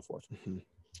out and so forth.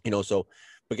 So,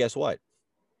 but guess what?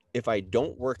 If I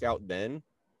don't work out then,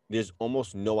 there's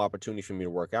almost no opportunity for me to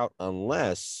work out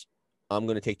unless I'm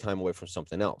going to take time away from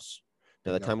something else.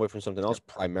 Now, that time away from something else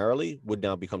primarily would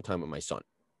now become time with my son.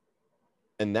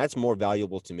 And that's more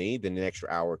valuable to me than an extra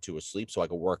hour or two of sleep, so I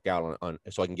can work out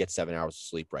so I can get 7 hours of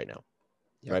sleep right now.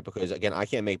 Right. Because again, I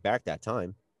can't make back that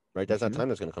time. Right. That's not time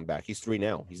that's going to come back. He's 3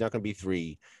 now. He's not going to be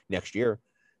 3 next year.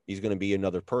 He's going to be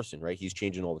another person. Right. He's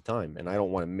changing all the time. And I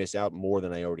don't want to miss out more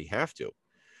than I already have to.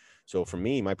 So for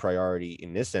me, my priority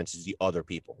in this sense is the other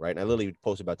people. Right. And I literally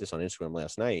posted about this on Instagram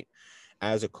last night.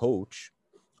 As a coach,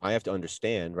 I have to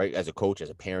understand, right? As a coach, as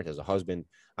a parent, as a husband,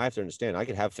 I have to understand I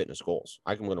can have fitness goals.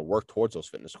 I'm going to work towards those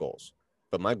fitness goals,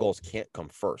 but my goals can't come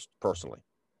first personally.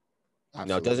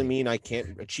 Absolutely. Now, it doesn't mean I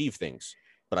can't achieve things,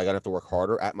 but I got to have to work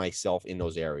harder at myself in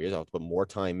those areas. I'll have to put more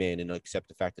time in and accept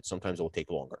the fact that sometimes it will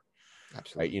take longer.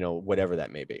 Absolutely. Right? Whatever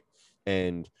that may be.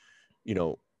 And,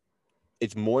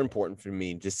 it's more important for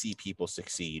me to see people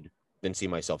succeed than see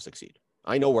myself succeed.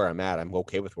 I know where I'm at. I'm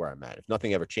okay with where I'm at. If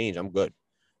nothing ever changed, I'm good.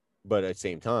 But at the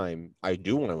same time, I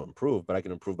do want to improve, but I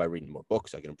can improve by reading more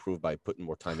books. I can improve by putting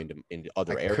more time into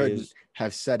other areas. I couldn't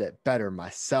have said it better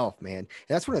myself, man. And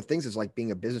that's one of the things is like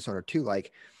being a business owner too.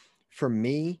 Like for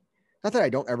me, not that I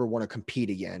don't ever want to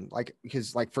compete again, like,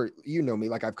 because like for, me,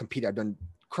 like I've competed, I've done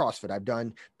CrossFit, I've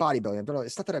done bodybuilding, I've done,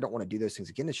 it's not that I don't want to do those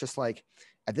things again. It's just like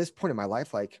at this point in my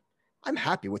life, like I'm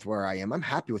happy with where I am. I'm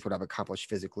happy with what I've accomplished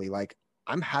physically. Like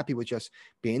I'm happy with just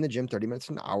being in the gym 30 minutes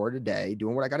an hour a day,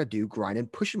 doing what I got to do, grinding,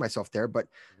 pushing myself there. But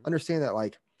understand that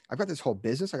like I've got this whole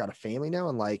business, I got a family now,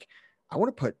 and like I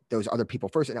want to put those other people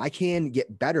first. And I can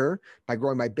get better by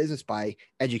growing my business, by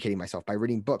educating myself, by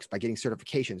reading books, by getting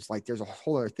certifications. Like there's a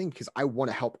whole other thing because I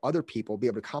want to help other people be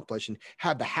able to accomplish and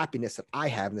have the happiness that I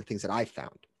have and the things that I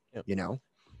found,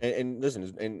 And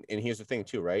listen, and here's the thing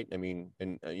too, right? I mean,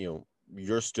 and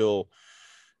you're still,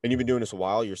 and you've been doing this a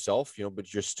while yourself,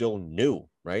 but you're still new,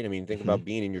 right? I mean, think about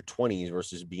being in your 20s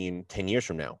versus being 10 years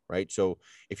from now, right? So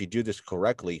if you do this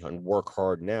correctly and work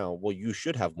hard now, well, you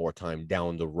should have more time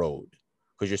down the road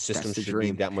because your system should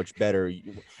be that much better.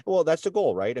 Well, that's the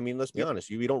goal, right? I mean, let's be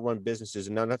honest. We don't run businesses,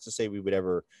 and not to say we would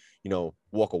ever,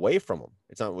 walk away from them.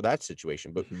 It's not that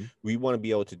situation, but we want to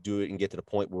be able to do it and get to the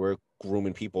point where we're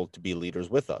grooming people to be leaders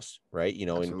with us, right?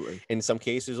 And in some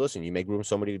cases, listen, you may groom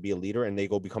somebody to be a leader and they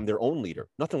go become their own leader.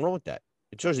 Nothing wrong with that.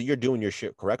 It shows that you're doing your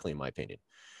shit correctly, in my opinion.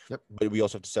 But we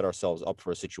also have to set ourselves up for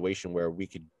a situation where we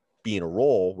could be in a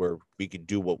role where we could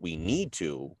do what we need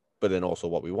to, but then also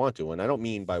what we want to. And I don't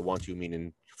mean by want to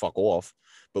meaning fuck off,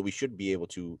 but we should be able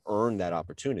to earn that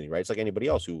opportunity, right? It's like anybody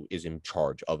else who is in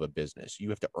charge of a business. You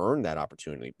have to earn that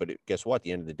opportunity. But guess what? At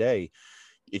the end of the day,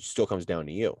 it still comes down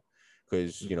to you.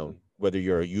 Because, whether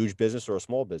you're a huge business or a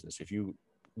small business, if you,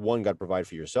 one, got to provide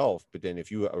for yourself, but then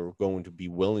if you are going to be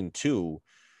willing to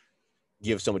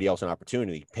give somebody else an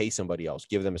opportunity, pay somebody else,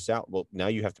 give them a salary, well, now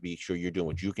you have to be sure you're doing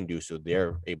what you can do so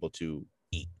they're able to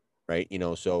eat, right?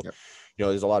 So,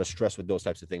 there's a lot of stress with those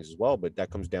types of things as well, but that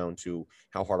comes down to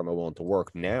how hard am I willing to work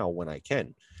now when I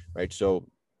can, right? So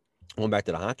going back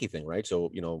to the hockey thing, right? So,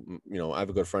 I have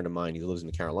a good friend of mine, he lives in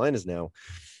the Carolinas now,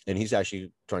 and he's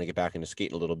actually trying to get back into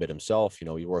skating a little bit himself.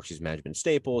 He works, he's management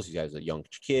Staples. He has a young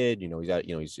kid,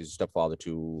 he's a stepfather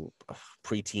to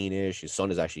preteen-ish. His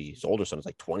older son is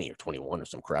like 20 or 21 or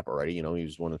some crap already. He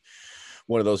was one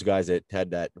of those guys that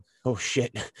had that, oh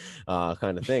shit,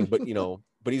 kind of thing. But,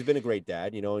 but he's been a great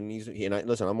dad, and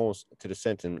listen, I'm almost to the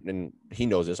sense, and he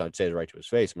knows this, I'd say it right to his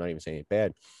face. I'm not even saying it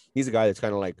bad. He's a guy that's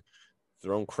kind of like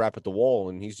thrown crap at the wall,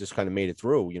 and he's just kind of made it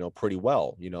through, pretty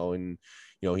well, and,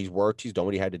 he's worked, he's done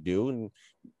what he had to do.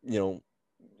 And,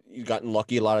 he's gotten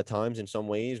lucky a lot of times in some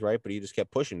ways, right? But he just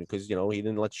kept pushing because, he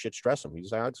didn't let shit stress him.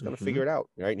 He's like, I'm just going to figure it out,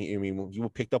 right? And he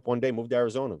picked up one day, moved to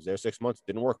Arizona, was there 6 months,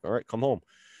 didn't work. All right, come home.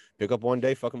 Pick up one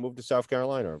day, fucking move to South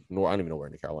Carolina, or I don't even know where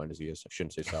in the Carolinas he is. I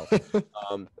shouldn't say South.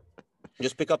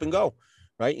 Just pick up and go,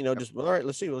 right? Just, all right,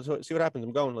 let's see what happens.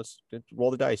 I'm going, let's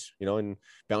roll the dice, and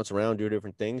bounce around, do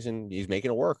different things. And he's making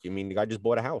it work. I mean, the guy just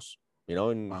bought a house,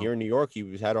 and here in New York,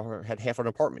 he had half an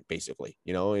apartment basically,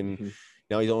 and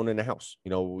now he's owning a house,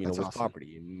 with awesome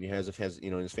property, and he has,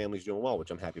 his family's doing well, which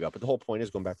I'm happy about. But the whole point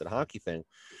is, going back to the hockey thing,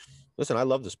 listen, I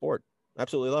love the sport.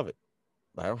 Absolutely love it.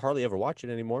 But I don't hardly ever watch it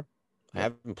anymore. I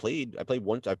haven't played. I played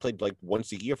once. I played like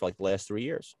once a year for like the last 3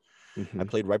 years. I Mm-hmm.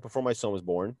 played right before my son was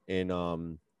born, and I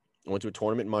went to a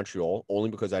tournament in Montreal only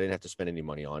because I didn't have to spend any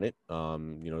money on it.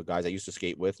 Guys I used to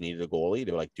skate with needed a goalie.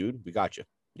 They were like, dude, we got you.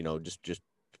 Just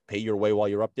pay your way while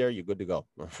you're up there. You're good to go.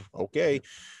 Okay.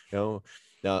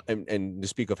 And to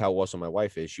speak of how awesome my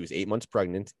wife is, she was 8 months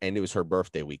pregnant and it was her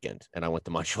birthday weekend. And I went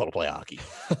to Montreal to play hockey.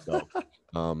 So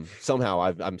somehow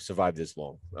I'm survived this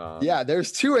long. Yeah,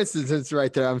 there's 2 instances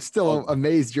right there. I'm still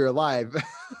amazed you're alive.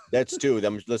 That's 2.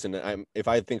 Listen, if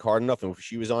I think hard enough and if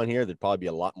she was on here, there'd probably be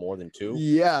a lot more than 2.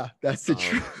 Yeah, that's the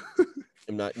truth.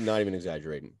 I'm not even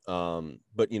exaggerating.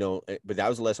 But that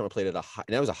was the last time I played at and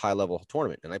that was a high level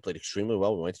tournament, and I played extremely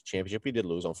well. We went to championship. We did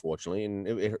lose, unfortunately, and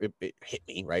it hit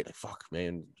me right. Like, fuck,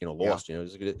 man, lost. Yeah.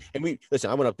 And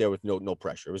I went up there with no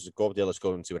pressure. It was go up there, let's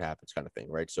go and see what happens, kind of thing,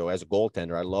 right? So as a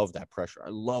goaltender, I love that pressure. I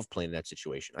love playing in that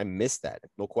situation. I miss that,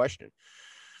 no question.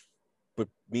 But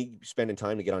me spending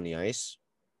time to get on the ice,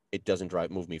 it doesn't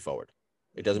move me forward.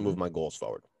 It doesn't move my goals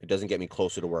forward. It doesn't get me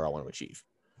closer to where I want to achieve.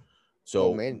 So,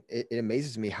 well, man, it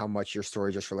amazes me how much your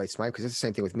story just relates to mine, because it's the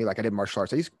same thing with me. Like, I did martial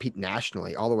arts. I used to compete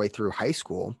nationally all the way through high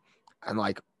school. And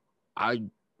like, I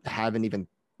haven't even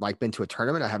like been to a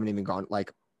tournament. I haven't even gone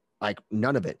like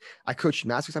none of it. I coached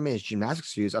gymnastics. I managed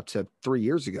gymnastics views up to 3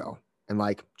 years ago. And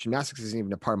like, gymnastics isn't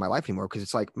even a part of my life anymore, because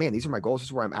it's like, man, these are my goals. This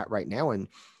is where I'm at right now. And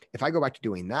if I go back to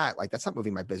doing that, like, that's not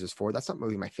moving my business forward. That's not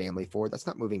moving my family forward. That's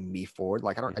not moving me forward.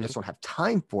 Like, I just don't have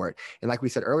time for it. And like we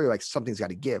said earlier, like, something's got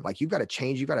to give. Like, you've got to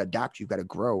change, you've got to adapt, you've got to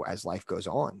grow as life goes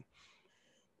on.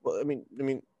 Well, I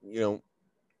mean,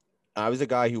 I was a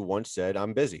guy who once said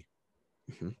I'm busy.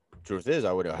 Mm-hmm. Truth is,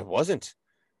 I wasn't.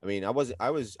 I mean,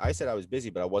 I said I was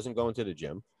busy, but I wasn't going to the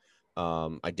gym.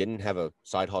 I didn't have a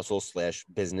side hustle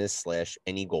 / business /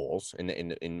 any goals in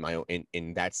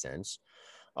that sense.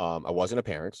 I wasn't a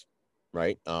parent,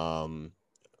 right? I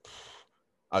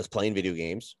was playing video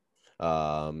games.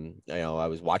 I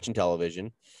was watching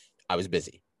television. I was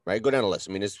busy, right? Go down the list.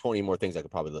 I mean, there's 20 more things I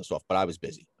could probably list off, but I was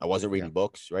busy. I wasn't reading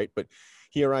books, right? But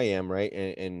here I am, right?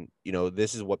 And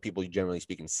this is what people generally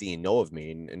speaking see and know of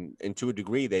me. And to a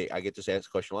degree, I get to ask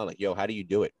a question a lot, like, yo, how do you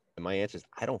do it? And my answer is,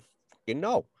 I don't fucking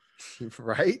know.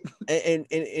 Right. And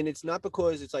it's not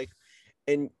because it's like,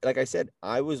 and like I said,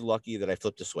 I was lucky that I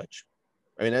flipped a switch.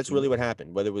 I mean, that's really what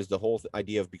happened. Whether it was the whole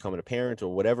idea of becoming a parent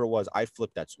or whatever it was, I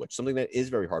flipped that switch, something that is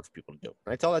very hard for people to do.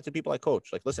 And I tell that to people I coach,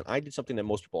 like, listen, I did something that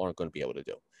most people aren't going to be able to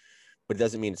do, but it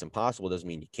doesn't mean it's impossible. It doesn't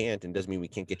mean you can't. And doesn't mean we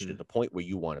can't get you to the point where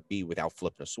you want to be without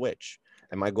flipping a switch.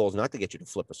 And my goal is not to get you to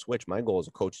flip a switch. My goal as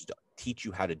a coach is to teach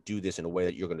you how to do this in a way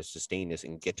that you're going to sustain this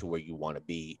and get to where you want to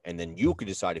be. And then you can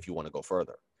decide if you want to go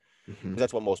further. Mm-hmm.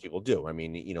 That's what most people do. I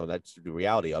mean, that's the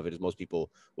reality of it, is most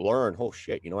people learn, oh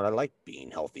shit, you know what? I like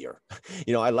being healthier.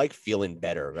 I like feeling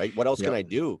better, right? What else can I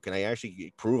do? Can I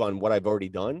actually prove on what I've already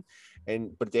done?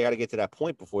 But they got to get to that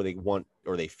point before they want,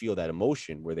 or they feel that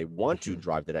emotion where they want to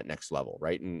drive to that next level,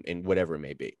 right? And whatever it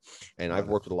may be. And I've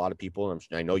worked with a lot of people, and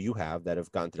I know you have, that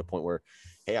have gotten to the point where,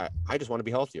 hey, I just want to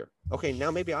be healthier. Okay,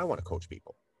 now maybe I want to coach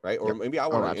people, right? Or maybe I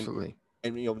want to. Absolutely.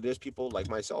 And there's people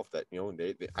like myself that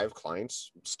I have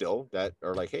clients still that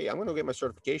are like, hey, I'm going to get my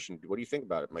certification. What do you think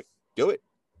about it? I'm like, do it.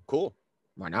 Cool.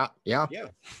 Why not? Yeah.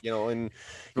 And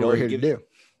we're here to do.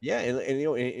 Yeah,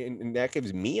 and that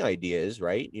gives me ideas,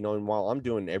 right? And while I'm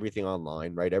doing everything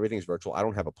online, right, everything's virtual. I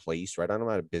don't have a place, right? I'm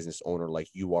not a business owner like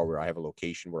you are, where I have a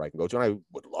location where I can go to. And I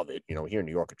would love it. Here in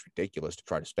New York, it's ridiculous to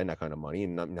try to spend that kind of money,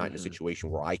 and I'm not in a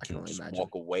situation where I can just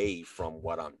walk away from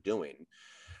what I'm doing.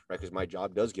 Right, because my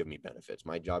job does give me benefits.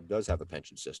 My job does have a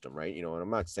pension system, right? And I'm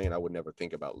not saying I would never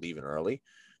think about leaving early,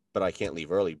 but I can't leave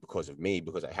early because of me,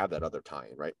 because I have that other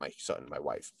time, right? My son, my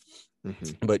wife.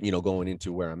 Mm-hmm. But going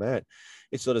into where I'm at,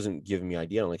 it still doesn't give me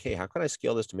idea. I'm like, hey, how can I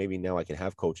scale this to maybe now I can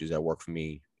have coaches that work for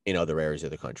me in other areas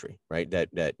of the country, right? That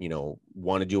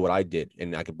want to do what I did,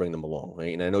 and I could bring them along,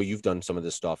 right? And I know you've done some of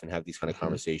this stuff and have these kind of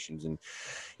conversations, and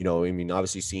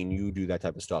obviously seeing you do that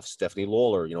type of stuff. Stephanie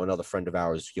Lawler, another friend of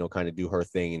ours, kind of do her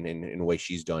thing in the way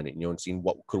she's done it, and seeing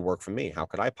what could work for me. How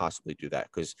could I possibly do that?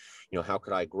 Because how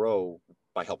could I grow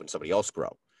by helping somebody else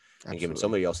grow? And giving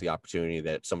somebody else the opportunity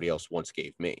that somebody else once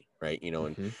gave me, right?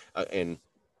 And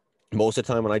most of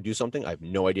the time when I do something, I have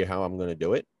no idea how I'm going to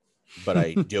do it, but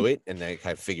I do it, and then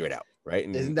I figure it out, right?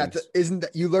 And isn't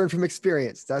that you learn from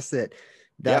experience? That's it.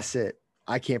 That's it.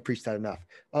 I can't preach that enough.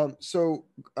 So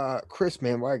Chris,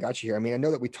 man, why I got you here, I mean, I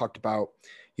know that we talked about,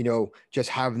 just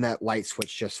having that light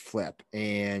switch just flip,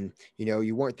 and,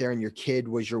 you weren't there and your kid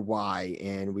was your why.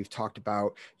 And we've talked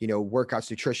about, workouts,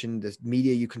 nutrition, the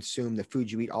media you consume, the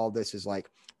food you eat, all this is like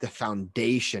the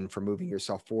foundation for moving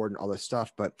yourself forward and all this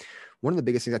stuff. But one of the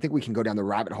biggest things, I think we can go down the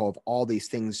rabbit hole of all these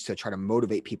things to try to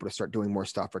motivate people to start doing more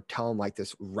stuff or tell them like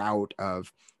this route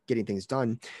of getting things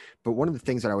done. But one of the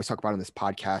things that I always talk about on this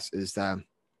podcast is the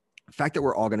fact that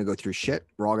we're all going to go through shit.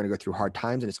 We're all going to go through hard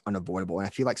times, and it's unavoidable. And I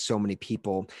feel like so many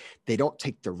people, they don't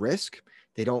take the risk.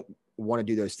 They don't want to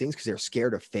do those things because they're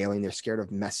scared of failing. They're scared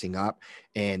of messing up,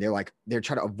 and they're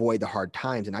trying to avoid the hard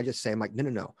times. And I just say, I'm like,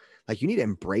 no. Like, you need to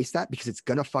embrace that because it's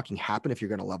going to fucking happen if you're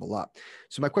going to level up.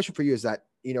 So my question for you is that,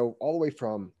 all the way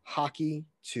from hockey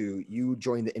to you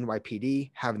joining the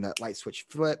NYPD, having that light switch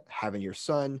flip, having your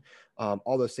son,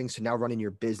 all those things, to now running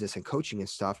your business and coaching and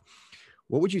stuff.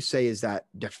 What would you say is that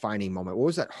defining moment? What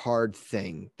was that hard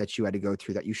thing that you had to go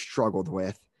through, that you struggled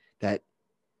with, that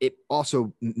it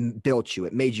also built you,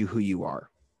 it made you who you are?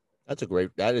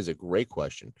 That is a great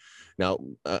question. Now,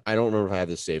 I don't remember if I have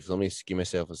this saved. So let me give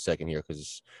myself a second here,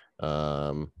 because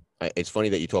it's funny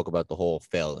that you talk about the whole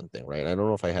failing thing, right? I don't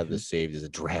know if I have this saved as a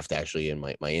draft actually in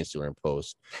my Instagram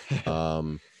post.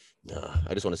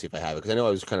 I just want to see if I have it, because I know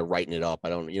I was kind of writing it up. I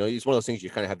don't, it's one of those things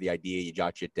you kind of have the idea, you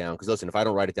jot shit down. Because listen, if I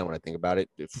don't write it down when I think about it,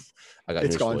 it's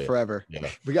gone forever. Yeah.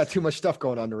 We got too much stuff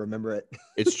going on to remember it.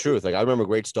 It's truth. Like, I remember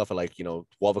great stuff at 12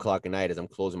 o'clock at night as I'm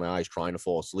closing my eyes trying to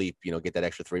fall asleep, get that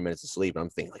extra 3 minutes of sleep. And I'm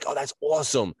thinking like, oh, that's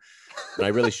awesome. And I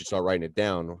really should start writing it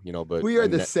down, but we are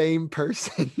the same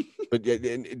person. But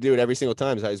dude, every single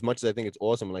time, as much as I think it's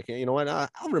awesome, I'm like, you know what?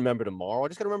 I'll remember tomorrow. I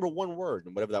just got to remember one word,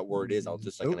 and whatever that word is, I'll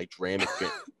just jam it.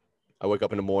 I wake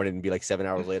up in the morning and be like 7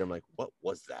 hours later, I'm like, what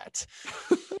was that?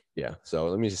 Yeah. So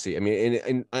let me just see. I mean,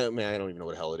 and I don't even know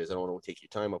what the hell it is. I don't want to take your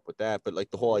time up with that. But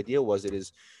like, the whole idea was, it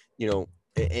is,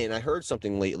 and I heard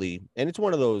something lately, and it's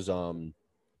one of those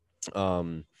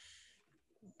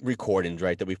recordings,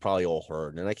 right, that we've probably all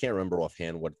heard. And I can't remember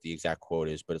offhand what the exact quote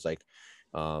is, but it's like,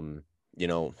 what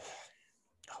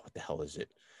the hell is it?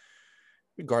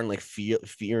 Regarding like fear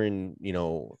and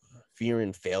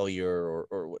failure,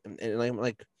 and I'm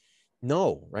like,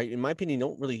 no, right? In my opinion,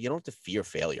 you don't have to fear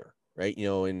failure, right?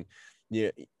 And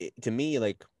to me,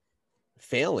 like,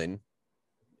 failing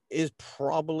is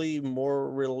probably more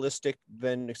realistic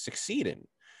than succeeding.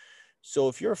 So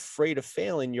if you're afraid of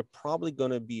failing, you're probably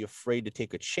going to be afraid to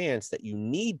take a chance that you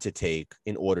need to take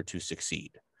in order to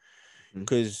succeed,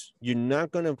 because you're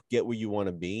not going to get where you want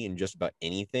to be in just about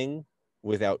anything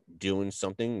without doing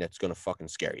something that's going to fucking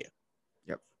scare you.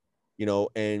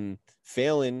 And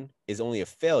failing is only a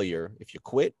failure if you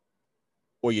quit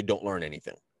or you don't learn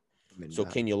anything. So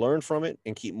can you learn from it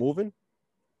and keep moving?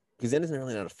 Because then it's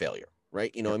really not a failure,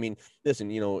 right? I mean, listen,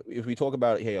 if we talk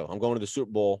about, hey, I'm going to the Super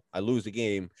Bowl, I lose the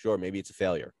game, sure, maybe it's a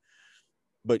failure.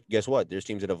 But guess what? There's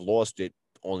teams that have lost it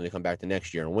only to come back the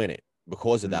next year and win it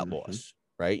because of that loss,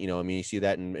 right? I mean, you see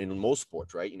that in most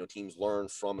sports, right? Teams learn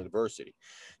from adversity.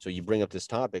 So you bring up this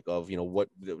topic of, what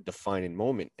the defining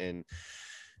moment. And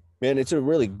man, it's a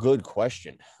really good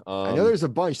question. I know there's a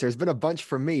bunch. There's been a bunch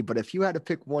for me, but if you had to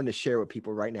pick one to share with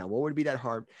people right now, what would be that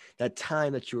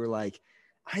time that you were like,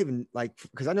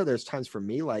 because I know there's times for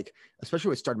me, like, especially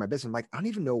when I started my business, I'm like, I don't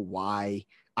even know why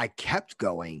I kept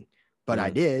going, but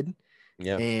I did.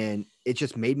 Yeah. And it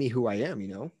just made me who I am,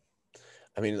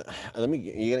 I mean,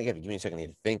 you're going to give me a second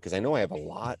to think, because I know I have a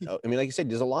lot. I mean, like you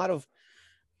said, there's a lot of,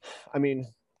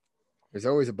 there's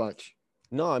always a bunch.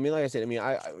 No, I mean, like I said,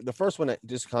 the first one that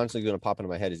just constantly going to pop into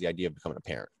my head is the idea of becoming a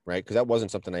parent, right? Because that wasn't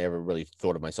something I ever really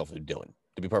thought of myself as doing,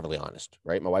 to be perfectly honest,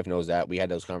 right? My wife knows that. We had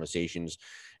those conversations,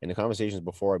 and the conversations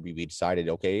before we decided,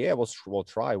 okay, yeah, we'll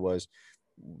try, was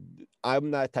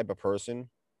I'm that type of person.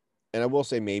 And I will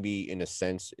say, maybe in a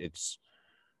sense, it's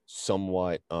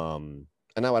somewhat, and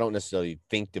now I don't necessarily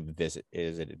think of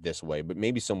this way, but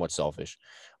maybe somewhat selfish,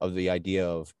 of the idea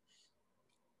of,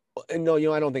 no,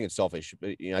 I don't think it's selfish, but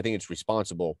I think it's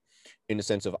responsible, in the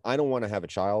sense of, I don't want to have a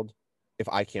child if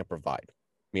I can't provide.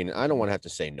 Meaning, I don't want to have to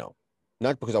say no,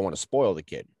 not because I want to spoil the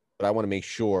kid, but I want to make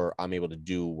sure I'm able to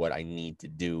do what I need to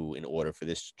do in order for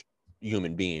this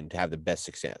human being to have the best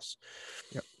success.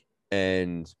 Yep.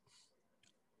 And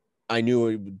I knew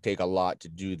it would take a lot to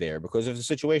do there because of the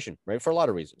situation, right? For a lot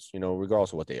of reasons,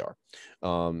 regardless of what they are,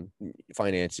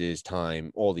 finances, time,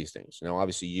 all these things. Now,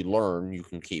 obviously, you learn you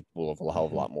can capable of a hell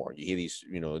of a lot more. You hear these,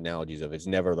 analogies of it's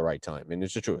never the right time, and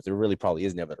it's the truth. There really probably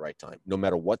is never the right time, no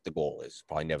matter what the goal is.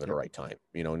 Probably never the right time,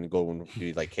 and go and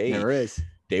be like, hey, never is.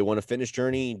 Day one of fitness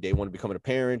journey, day one of becoming a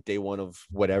parent, day one of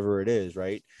whatever it is,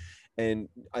 right? And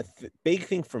a big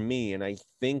thing for me, and I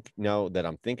think now that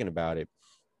I'm thinking about it,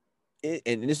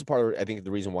 and this is part of, I think,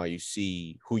 the reason why you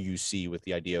see who you see with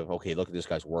the idea of, okay, look at this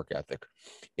guy's work ethic,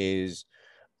 is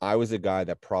I was a guy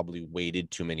that probably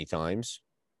waited too many times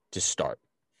to start.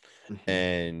 Mm-hmm.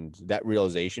 And that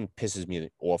realization pisses me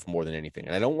off more than anything.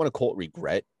 And I don't want to call it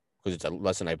regret because it's a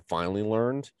lesson I finally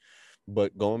learned.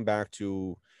 But going back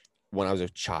to when I was a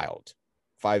child,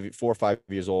 4 or 5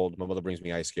 years old, my mother brings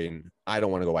me ice skating. I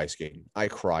don't want to go ice skating. I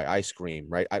cry, I scream,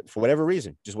 right? For whatever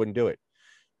reason, just wouldn't do it.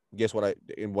 Guess what?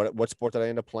 What sport did I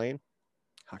end up playing?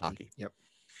 Hockey. Yep.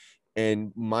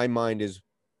 And my mind is,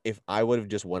 if I would have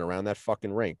just went around that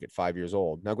fucking rink at 5 years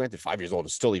old. Now, granted, 5 years old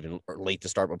is still even late to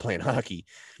start playing hockey.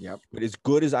 Yep. But as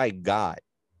good as I got,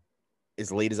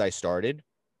 as late as I started,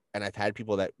 and I've had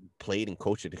people that played and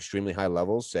coached at extremely high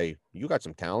levels say, you got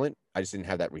some talent. I just didn't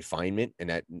have that refinement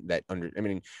and I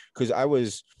mean, because I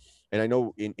was, and I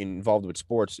know involved with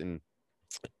sports, and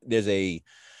you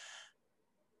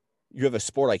have a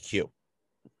sport IQ,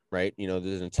 right?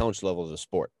 There's an intelligence level of the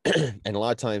sport. And a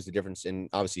lot of times the difference in,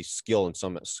 obviously,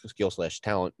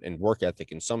 skill/talent and work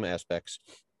ethic in some aspects,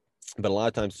 but a lot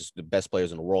of times it's the best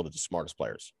players in the world are the smartest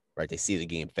players, right? They see the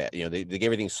game fast. They get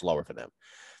everything slower for them.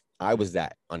 I was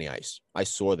that on the ice. I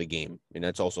saw the game, and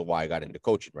that's also why I got into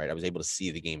coaching, right? I was able to see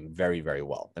the game very, very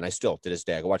well. And I still, to this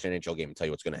day, I can watch an NHL game and tell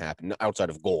you what's going to happen outside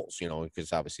of goals,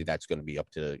 because obviously that's going to be up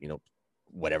to,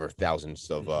 whatever thousands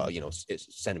of,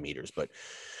 centimeters. But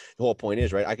the whole point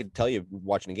is, right, I could tell you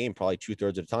watching a game probably 2/3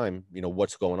 of the time,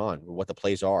 what's going on, what the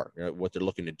plays are, what they're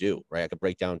looking to do, right? I could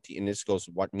break down, and this goes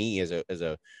what me as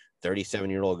a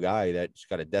 37-year-old guy that's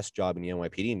got a desk job in the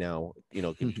NYPD now,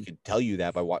 could tell you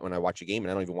that when I watch a game,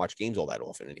 and I don't even watch games all that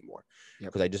often anymore,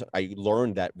 because I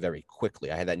learned that very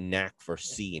quickly. I had that knack for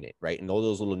seeing it, right? And all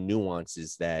those little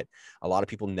nuances that a lot of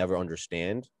people never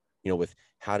understand, with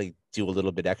how to do a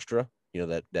little bit extra,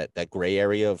 that gray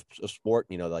area of sport,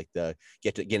 like the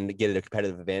get a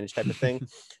competitive advantage type of thing.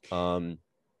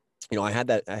 I had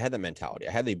that mentality.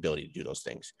 I had the ability to do those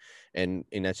things, and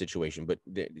in that situation. But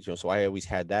so I always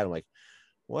had that. I'm like,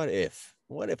 what if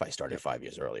I started 5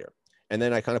 years earlier? And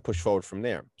then I kind of pushed forward from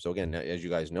there. So again, as you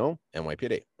guys know,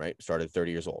 NYPD, right? Started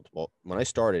 30 years old. Well, when I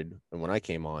started and when I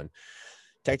came on,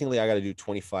 technically I got to do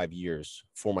 25 years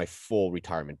for my full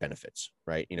retirement benefits,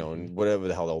 right? And whatever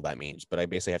the hell all that means. But I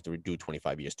basically have to do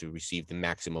 25 years to receive the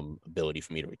maximum ability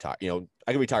for me to retire.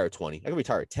 I can retire at 20, I can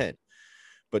retire at 10.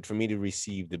 But for me to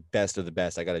receive the best of the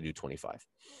best, I got to do 25.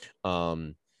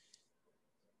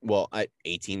 Well, at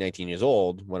 18, 19 years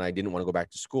old, when I didn't want to go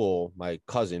back to school, my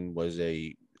cousin was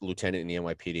a lieutenant in the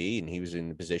NYPD, and he was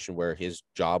in a position where his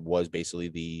job was basically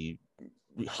the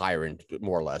hiring,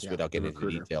 more or less, without getting into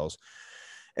the details.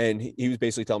 And he was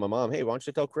basically telling my mom, hey, why don't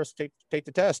you tell Chris to take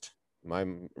the test? My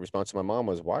response to my mom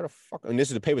was, why the fuck? And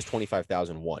the pay was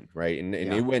 25,001, right? And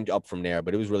it went up from there,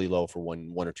 but it was really low for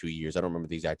one or 2 years. I don't remember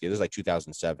the exact year. This was like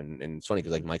 2007. And it's funny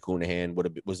because like Mike Cunahan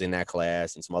was in that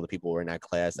class, and some other people were in that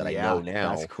class that I know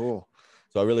now. That's cool.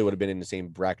 So I really would have been in the same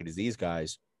bracket as these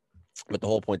guys. But the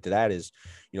whole point to that is,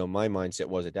 my mindset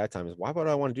was at that time is, why would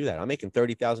I want to do that? I'm making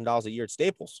 $30,000 a year at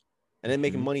Staples, and then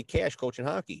making money cash coaching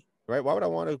hockey. Right? Why would I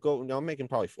want to go? I'm making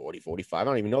probably 40, 45. I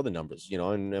don't even know the numbers,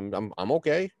 and I'm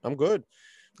okay. I'm good.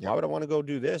 Yep. Why would I want to go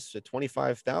do this at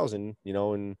 25,000?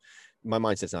 And my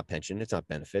mindset's not pension. It's not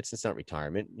benefits. It's not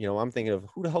retirement. I'm thinking of,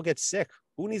 who the hell gets sick?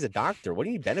 Who needs a doctor? What do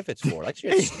you need benefits for? That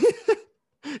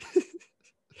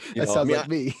sounds like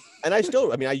me. And I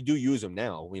do use them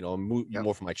now,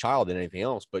 more for my child than anything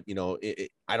else, but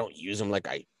I don't use them like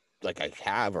I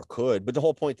have or could. But the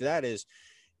whole point to that is,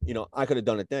 I could have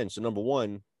done it then. So number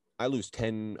one, I lose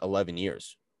 10, 11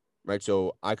 years, right?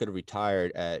 So I could have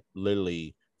retired at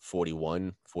literally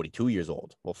 41, 42 years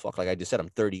old. Well, fuck, like I just said,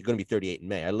 I'm going to be 38 in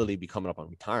May. I literally be coming up on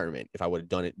retirement if I would have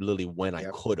done it literally when I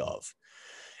could have.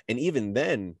 And even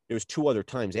then, there was 2 other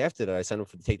times after that I signed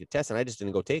up to take the test, and I just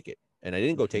didn't go take it. And I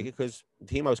didn't go take it because the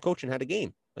team I was coaching had a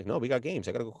game. Like, no, we got games.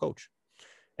 I got to go coach.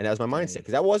 And that was my mindset,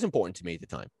 because that was important to me at the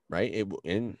time, right?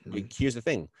 Here's the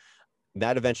thing.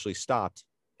 That eventually stopped,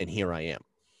 and here I am.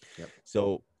 Yep.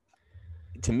 So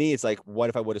to me, it's like, what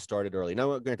if I would have started early?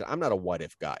 Now, granted, I'm not a what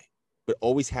if guy, but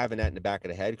always having that in the back of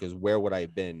the head, because where would I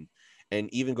have been? And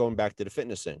even going back to the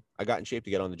fitness thing, I got in shape to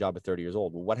get on the job at 30 years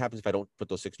old. Well, what happens if I don't put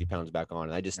those 60 pounds back on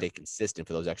and I just stay consistent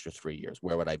for those extra 3 years?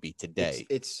 Where would I be today?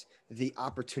 It's the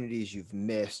opportunities you've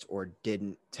missed or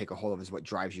didn't take a hold of is what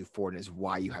drives you forward, and is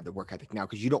why you have the work ethic now,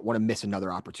 because you don't want to miss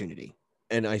another opportunity.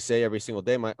 And I say every single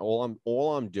day,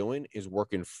 all I'm doing is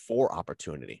working for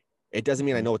opportunity. It doesn't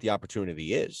mean I know what the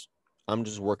opportunity is. I'm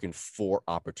just working for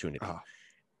opportunity.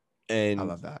 And I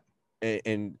love that.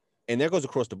 And And that goes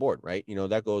across the board, right? You know,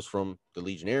 that goes from the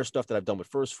Legionnaire stuff that I've done with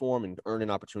First Form and earning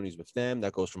opportunities with them.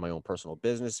 That goes from my own personal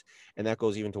business. And that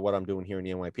goes even to what I'm doing here in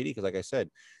the NYPD. Because like I said,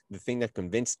 the thing that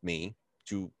convinced me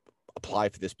to apply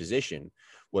for this position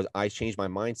was I changed my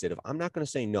mindset of I'm not going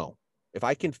to say no. If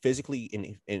I can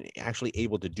physically and actually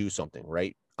able to do something,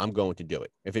 right, I'm going to do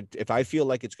it. If I feel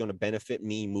like it's going to benefit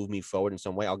me, move me forward in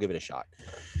some way, I'll give it a shot.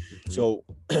 Mm-hmm. So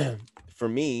for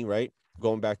me, right,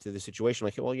 going back to the situation,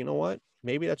 like, well, you know what?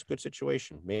 Maybe that's a good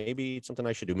situation. Maybe it's something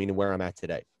I should do, meaning where I'm at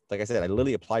today. Like I said, I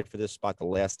literally applied for this spot the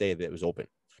last day that it was open.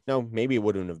 Now, maybe it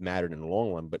wouldn't have mattered in the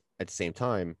long run, but at the same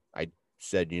time, I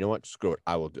said, you know what, screw it.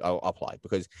 I'll apply,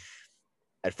 because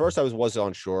at first I was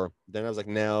unsure. Then I was like,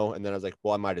 no. And then I was like,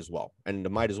 well, I might as well. And the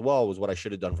might as well was what I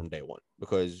should have done from day one,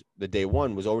 because the day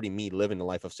one was already me living the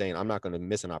life of saying, I'm not going to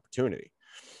miss an opportunity.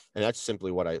 And that's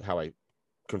simply how I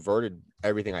converted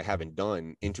everything I haven't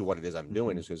done into what it is I'm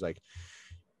doing. Is because, like,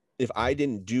 if I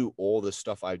didn't do all the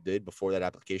stuff I did before that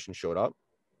application showed up,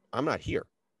 I'm not here.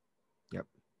 Yep.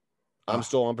 I'm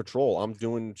still on patrol. I'm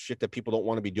doing shit that people don't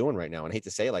want to be doing right now. And I hate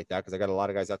to say it like that, because I got a lot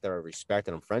of guys out there I respect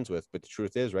and I'm friends with. But the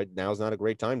truth is, right now is not a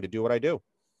great time to do what I do.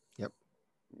 Yep.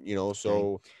 You know,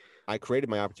 so I created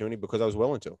my opportunity because I was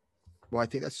willing to. Well, I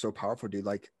think that's so powerful, dude.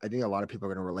 Like, I think a lot of people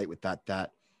are going to relate with that,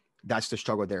 that's the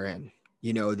struggle they're in.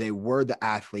 You know, they were the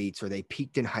athletes, or they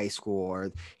peaked in high school,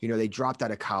 or, you know, they dropped out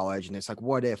of college, and it's like,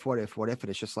 what if? And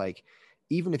it's just like,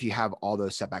 even if you have all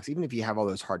those setbacks, even if you have all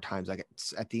those hard times, like,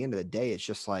 it's, at the end of the day, it's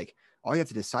just like, all you have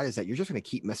to decide is that you're just going to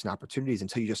keep missing opportunities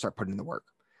until you just start putting in the work.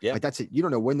 Yeah. Like, that's it. You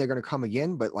don't know when they're going to come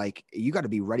again, but like, you got to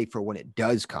be ready for when it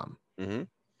does come. Mm-hmm.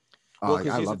 Well,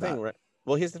 because I love that. right?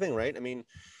 Well, here's the thing, right? I mean,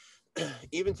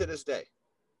 even to this day,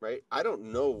 right? I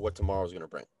don't know what tomorrow's going to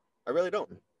bring. I really don't.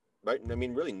 Right. I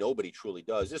mean, really, nobody truly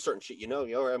does. There's certain shit, you know, I'm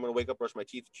going to wake up, brush my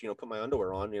teeth, you know, put my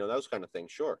underwear on, you know, those kind of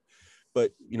things. Sure.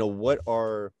 But, you know, what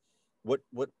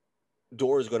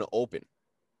door is going to open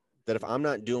that if I'm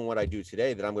not doing what I do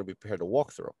today, that I'm going to be prepared to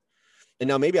walk through? And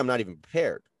now maybe I'm not even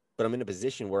prepared, but I'm in a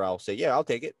position where I'll say, yeah, I'll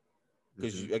take it.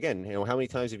 Because again, you know, how many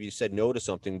times have you said no to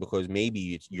something because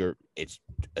maybe it's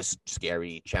a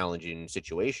scary, challenging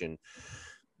situation,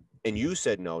 and you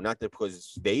said no, not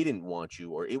because they didn't want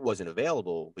you or it wasn't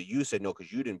available, but you said no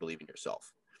because you didn't believe in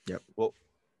yourself. Yep. Well,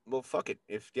 fuck it.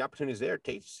 If the opportunity is there,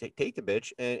 take the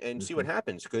bitch and see what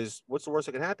happens. Because what's the worst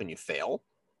that can happen? You fail,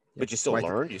 but you still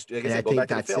learn. Go back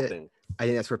to the fail thing. I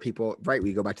think that's where people, right,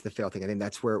 we go back to the fail thing. I think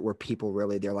that's where people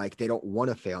really, they're like, they don't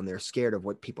want to fail, and they're scared of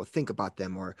what people think about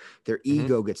them, or their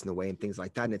ego gets in the way and things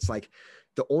like that. And it's like,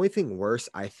 the only thing worse,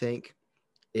 I think,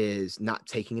 is not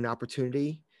taking an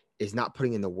opportunity, is not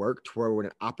putting in the work to where when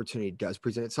an opportunity does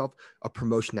present itself, a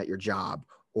promotion at your job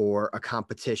or a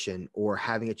competition or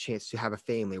having a chance to have a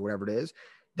family or whatever it is,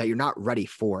 that you're not ready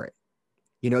for it.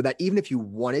 You know, that even if you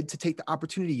wanted to take the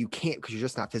opportunity, you can't, because you're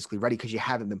just not physically ready, because you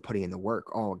haven't been putting in the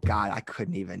work. Oh God, I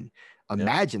couldn't even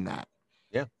imagine that.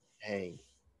 Yeah. Dang.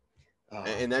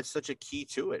 And that's such a key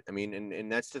to it. I mean,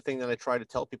 and that's the thing that I try to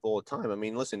tell people all the time. I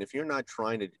mean, listen, if you're not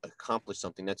trying to accomplish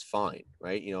something, that's fine,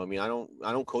 right? You know, I mean, I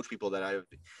don't coach people that I've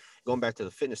going back to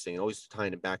the fitness thing, always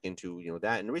tying it back into, you know,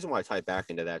 that. And the reason why I tie it back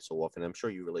into that so often, I'm sure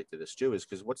you relate to this too, is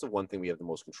because what's the one thing we have the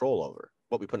most control over?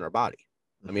 What we put in our body.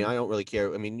 I mean, I don't really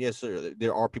care. I mean, yes,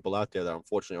 there are people out there that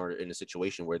unfortunately are in a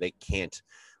situation where they can't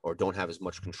or don't have as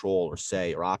much control or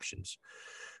say or options.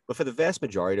 But for the vast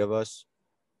majority of us,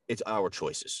 it's our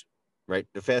choices, right?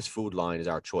 The fast food line is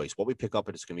our choice. What we pick up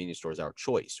at this convenience store is our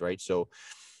choice, right? So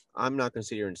I'm not going to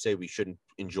sit here and say we shouldn't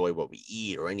enjoy what we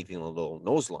eat or anything along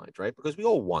those lines, right? Because we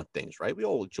all want things, right? We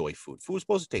all enjoy food. Food's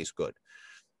supposed to taste good.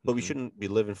 But we shouldn't be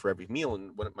living for every meal.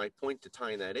 And what my point to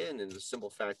tying that in is the simple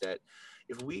fact that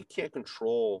if we can't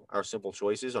control our simple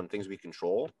choices on things we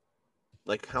control,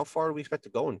 like how far do we expect to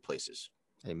go in places?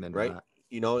 Amen. Right.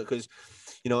 You know, because,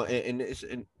 you know,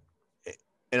 and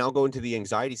I'll go into the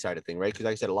anxiety side of thing, right? Because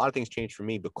like I said, a lot of things changed for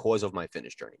me because of my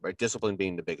fitness journey, right? Discipline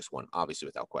being the biggest one, obviously,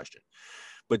 without question.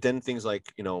 But then things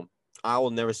like, you know, I will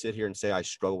never sit here and say I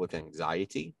struggle with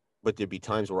anxiety, but there'd be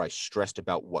times where I stressed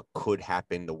about what could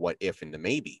happen, the what if and the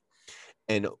maybe.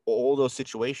 And all those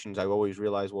situations, I've always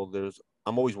realized, well,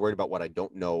 I'm always worried about what I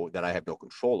don't know that I have no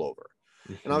control over.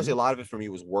 And obviously a lot of it for me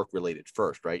was work related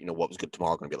first, right? You know, what was good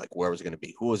tomorrow going to be like, where was it going to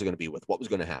be? Who was it going to be with? What was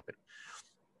going to happen?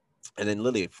 And then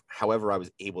literally, however I was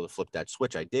able to flip that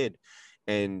switch, I did.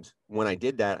 And when I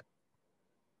did that,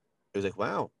 it was like,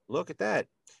 wow, look at that.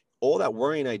 All that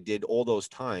worrying I did all those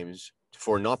times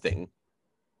for nothing,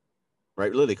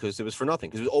 right? Literally, because it was for nothing,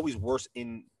 because it was always worse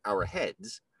in our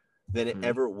heads than it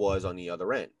ever was on the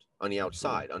other end, on the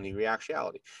outside, on the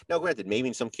reality. Now, granted, maybe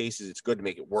in some cases it's good to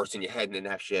make it worse in your head and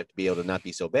then actually have to be able to not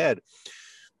be so bad.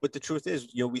 But the truth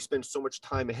is, you know, we spend so much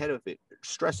time ahead of it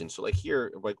stressing. So like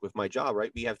here, like with my job,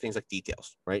 right, we have things like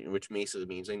details, right, which basically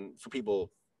means, and for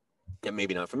people that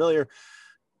maybe not familiar,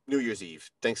 New Year's Eve,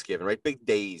 Thanksgiving, right, big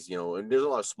days, you know, and there's a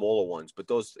lot of smaller ones, but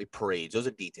those parades, those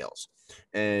are details.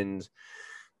 And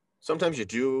sometimes you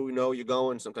do know you're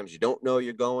going, sometimes you don't know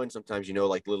you're going, sometimes you know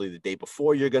like literally the day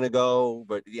before you're going to go.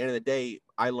 But at the end of the day,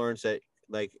 I learned that,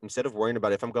 like, instead of worrying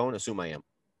about if I'm going, assume I am.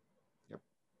 Yep.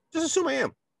 Just assume I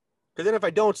am. Because then if I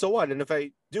don't, so what? And if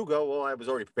I do go, well, I was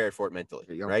already prepared for it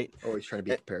mentally, right? Always trying to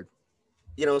be prepared.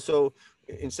 You know, so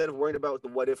instead of worrying about the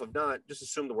what if of not, just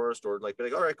assume the worst, or like be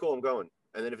like, all right, cool, I'm going.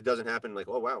 And then if it doesn't happen, like,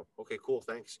 oh wow, okay, cool,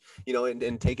 thanks. You know,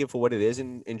 and take it for what it is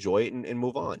and enjoy it and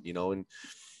move on. You know, and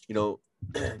you know,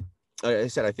 like I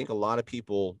said, I think a lot of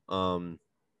people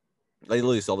they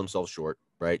literally sell themselves short,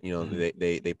 right? You know,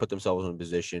 they put themselves in a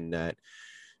position that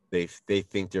they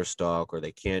think they're stuck, or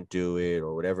they can't do it,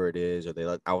 or whatever it is, or they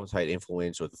let outside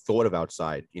influence or the thought of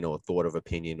outside, you know, a thought of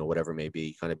opinion or whatever it may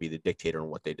be, kind of be the dictator on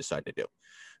what they decide to do,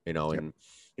 you know. And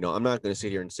you know, I'm not going to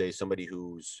sit here and say somebody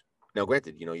who's, now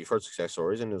granted, you know, you've heard success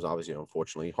stories and there's obviously,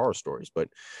 unfortunately, horror stories, but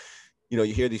you know,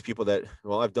 you hear these people that,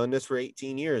 well, I've done this for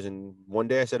 18 years and one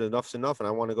day I said enough's enough and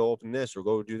I want to go open this or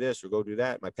go do this or go do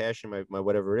that, my passion, my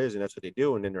whatever it is, and that's what they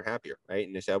do, and then they're happier, right?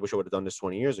 And they say, I wish I would have done this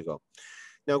 20 years ago.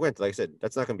 Now, granted, like I said,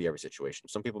 that's not going to be every situation.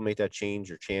 Some people make that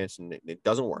change or chance and it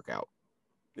doesn't work out,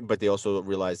 but they also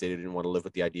realize they didn't want to live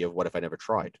with the idea of what if I never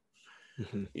tried,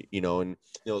 you know. And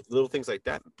you know, little things like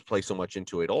that play so much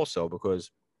into it also, because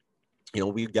you know,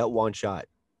 we got one shot,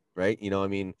 right? You know, I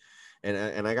mean,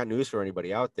 and I got news for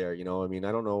anybody out there. You know, I mean,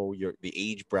 I don't know the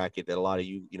age bracket that a lot of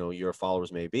you know, your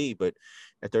followers may be, but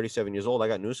at 37 years old, I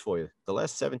got news for you. The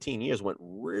last 17 years went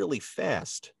really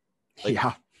fast.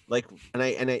 Like,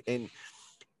 and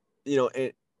you know,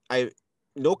 I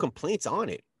no complaints on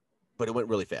it, but it went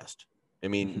really fast. I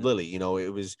mean, literally, you know,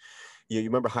 it was, you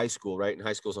remember high school, right? And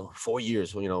high school's 4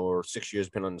 years, you know, or 6 years,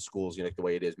 depending on the schools, you know, like the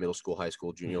way it is, middle school, high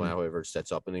school, junior, however it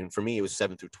sets up. And then for me, it was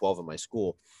 7 through 12 in my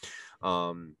school. You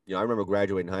know, I remember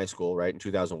graduating high school, right, in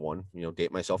 2001, you know,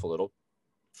 date myself a little.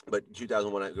 But in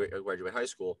 2001, I graduated high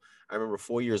school. I remember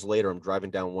 4 years later, I'm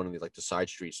driving down one of the, like, the side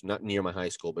streets, not near my high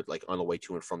school, but like on the way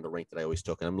to and from the rink that I always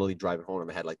took. And I'm literally driving home, and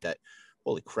I had like that,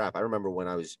 holy crap. I remember when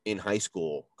I was in high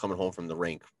school, coming home from the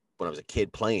rink when I was a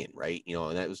kid playing, right? You know,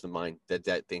 and that was the mind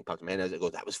that thing popped in my head as I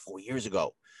go, that was 4 years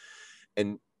ago.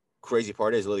 And crazy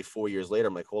part is, literally 4 years later,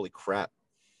 I'm like, holy crap.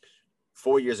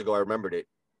 4 years ago, I remembered it.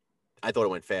 I thought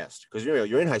it went fast because, you know,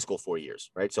 you're in high school 4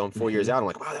 years, right? So I'm 4 years out. I'm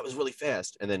like, wow, that was really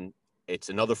fast. And then it's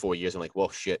another 4 years. I'm like, well,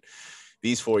 shit,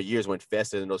 these 4 years went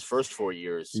faster than those first 4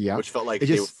 years, which felt like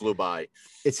they flew by.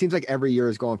 It seems like every year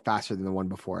is going faster than the one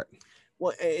before it.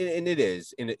 Well, and it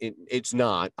is, and it's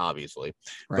not, obviously,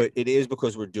 but it is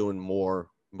because we're doing more,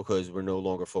 because we're no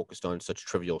longer focused on such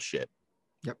trivial shit.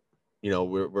 You know,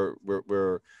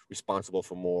 we're responsible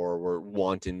for more, we're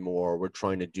wanting more, we're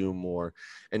trying to do more.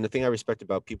 And the thing I respect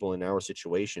about people in our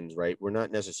situations, right, we're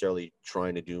not necessarily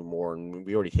trying to do more, and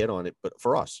we already hit on it, but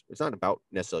for us, it's not about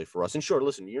necessarily for us. And sure,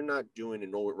 listen, you're not doing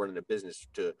and running a business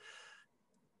to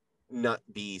not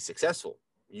be successful.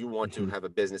 You want to have a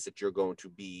business that you're going to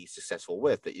be successful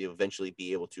with, that you eventually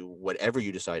be able to, whatever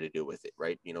you decide to do with it,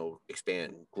 right? You know,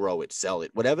 expand, grow it, sell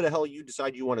it, whatever the hell you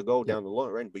decide you want to go down the long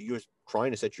run. But you're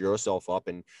trying to set yourself up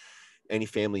and any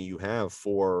family you have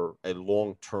for a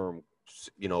long-term,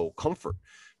 you know, comfort.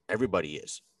 Everybody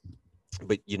is,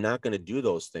 but you're not going to do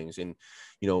those things, and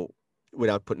you know,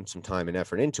 without putting some time and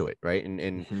effort into it, right?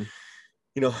 And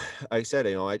you know, I said,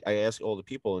 you know, I ask all the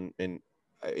people, and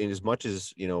as much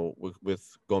as, you know, with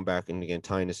going back and again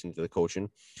tying this into the coaching,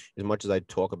 as much as I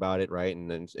talk about it, right,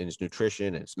 and it's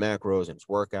nutrition and it's macros and it's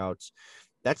workouts,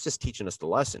 that's just teaching us the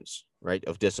lessons, right,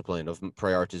 of discipline, of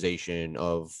prioritization,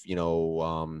 of, you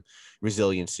know,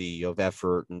 resiliency, of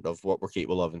effort, and of what we're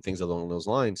capable of, and things along those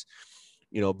lines,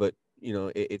 you know. But you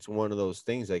know, it's one of those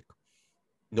things, like,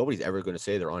 nobody's ever going to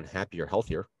say they're unhappy or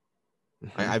healthier.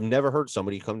 I've never heard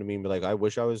somebody come to me and be like, I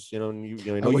wish I was, you know,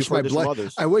 I know you've heard this from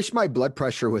others. I wish my blood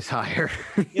pressure was higher.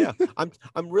 Yeah.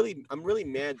 I'm really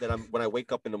mad that when I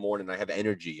wake up in the morning, I have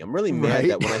energy. I'm really mad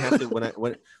that when I have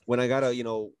to, when I gotta, you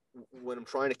know, when I'm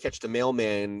trying to catch the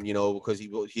mailman, you know, because he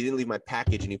didn't leave my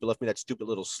package and he left me that stupid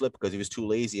little slip because he was too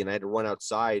lazy and I had to run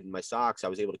outside in my socks. I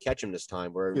was able to catch him this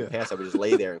time, where in the past I would just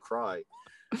lay there and cry.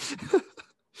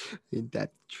 Ain't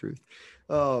that the truth?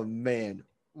 Oh man.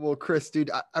 Well, Chris,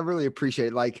 dude, I really appreciate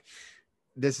it. Like,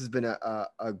 this has been a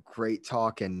great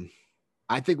talk, and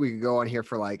I think we could go on here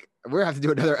for like, we're gonna have to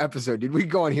do another episode, dude. We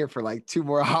could go on here for like 2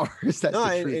 more hours. That's No,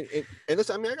 the and, truth. and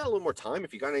listen, I mean, I got a little more time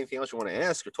if you got anything else you want to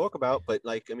ask or talk about, but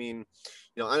like, I mean,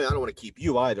 you know, I don't want to keep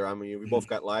you either. I mean, we both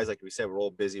got lives, like we said, we're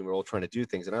all busy and we're all trying to do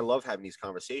things. And I love having these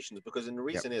conversations because, and the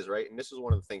reason is, right, and this is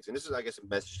one of the things, and this is, I guess, a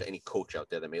message to any coach out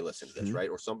there that may listen to this, right,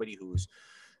 or somebody who's,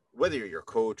 whether you're your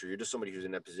coach or you're just somebody who's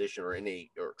in that position or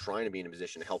or trying to be in a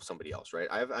position to help somebody else, right?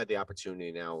 I've had the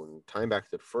opportunity now, and tying back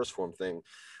to the first form thing,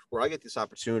 where I get this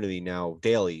opportunity now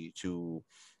daily to,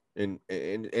 and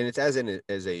it's as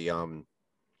a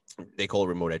they call it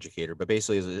remote educator, but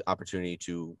basically is an opportunity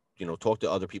to, you know, talk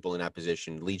to other people in that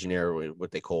position, legionnaire,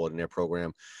 what they call it in their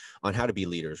program, on how to be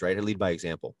leaders, right? And lead by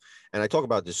example. And I talk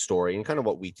about this story and kind of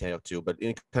what we tell to, but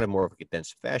in kind of more of a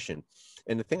condensed fashion.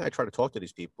 And the thing I try to talk to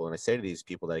these people, and I say to these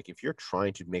people that, like, if you're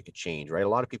trying to make a change, right? A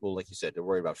lot of people, like you said, they're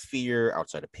worried about fear,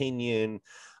 outside opinion,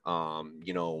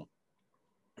 you know,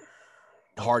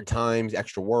 hard times,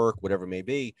 extra work, whatever it may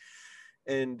be.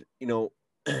 And, you know,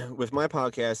 with my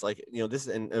podcast, like, you know, this,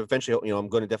 and eventually, you know, I'm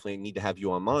going to definitely need to have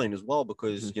you on mine as well,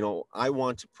 because, you know, I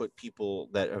want to put people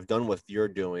that have done what you're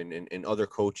doing, and other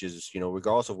coaches, you know,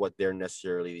 regardless of what their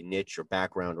necessarily niche or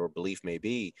background or belief may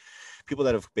be, people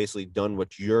that have basically done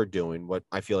what you're doing, what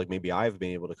I feel like maybe I've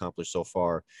been able to accomplish so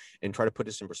far, and try to put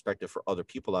this in perspective for other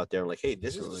people out there. And like, hey,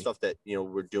 this is the stuff that, you know,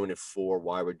 we're doing it for,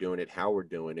 why we're doing it, how we're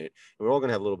doing it. And we're all going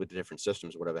to have a little bit of different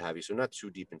systems, whatever have you. So not too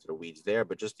deep into the weeds there,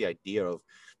 but just the idea of,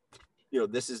 you know,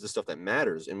 this is the stuff that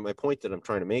matters. And my point that I'm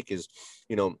trying to make is,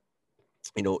 you know,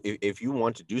 if you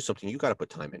want to do something, you got to put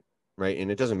time in, right?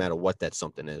 And it doesn't matter what that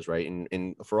something is, right?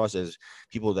 And for us as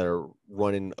people that are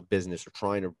running a business or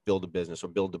trying to build a business or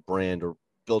build a brand or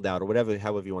build out or whatever,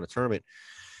 however you want to term it,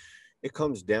 it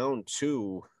comes down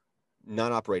to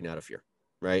not operating out of fear.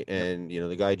 Right. And, you know,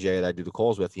 the guy, Jay, that I do the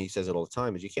calls with, he says it all the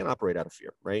time, is you can't operate out of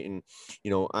fear. Right. And, you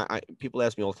know, people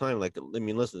ask me all the time, like, I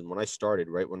mean, listen, when I started,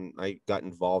 right, when I got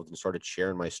involved and started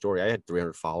sharing my story, I had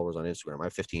 300 followers on Instagram. I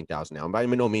have 15,000 now. And by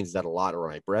no means is that a lot,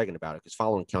 or am I bragging about it, because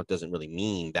following count doesn't really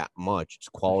mean that much. It's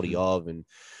quality of, and,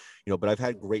 you know, but I've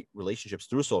had great relationships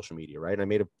through social media, right?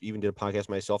 And I even did a podcast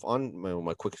myself on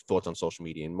my quick thoughts on social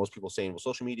media. And most people saying, well,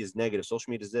 social media is negative,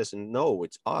 social media is this, and no,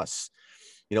 it's us.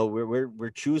 You know, we're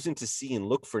choosing to see and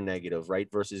look for negative, right?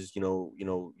 Versus,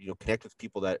 connect with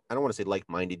people that, I don't want to say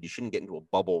like-minded. You shouldn't get into a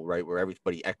bubble, right, where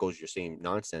everybody echoes your same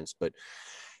nonsense. But,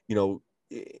 you know,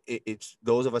 it's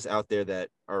those of us out there that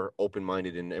are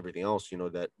open-minded and everything else, you know,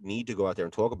 that need to go out there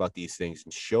and talk about these things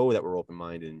and show that we're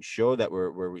open-minded and show that we're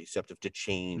receptive to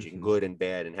change and good and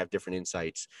bad, and have different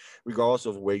insights, regardless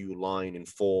of where you line and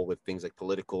fall with things like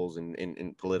politicals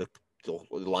and political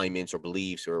alignments or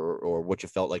beliefs, or what you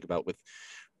felt like about with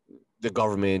the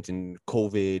government and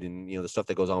COVID and, you know, the stuff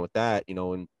that goes on with that, you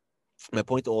know. And my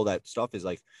point to all that stuff is,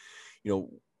 like, you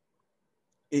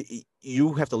know,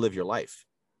 you have to live your life.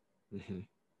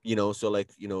 You know, so, like,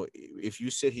 you know, if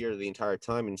you sit here the entire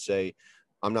time and say,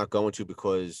 I'm not going to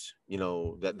because, you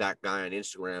know, that guy on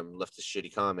Instagram left a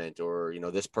shitty comment, or, you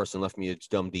know, this person left me a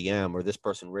dumb DM, or this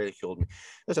person ridiculed me.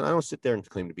 Listen, I don't sit there and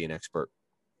claim to be an expert.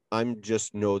 I'm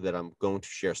just know that I'm going to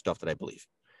share stuff that I believe,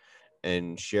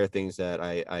 and share things that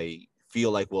I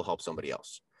feel like will help somebody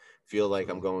else, feel like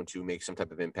I'm going to make some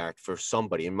type of impact for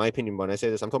somebody. In my opinion, when I say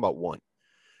this, I'm talking about one.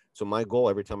 So my goal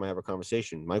every time I have a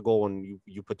conversation, my goal when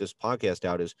you put this podcast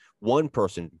out is one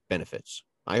person benefits.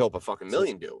 I hope a fucking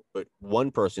million do, but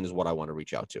one person is what I want to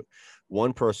reach out to.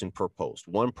 One person per post,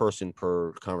 one person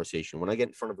per conversation. When I get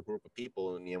in front of a group of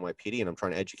people in the NYPD and I'm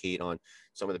trying to educate on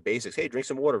some of the basics, hey, drink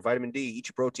some water, vitamin D, eat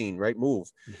your protein, right? Move.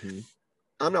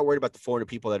 I'm not worried about the 400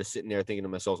 people that are sitting there thinking to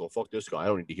themselves, well, fuck this guy, I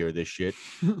don't need to hear this shit.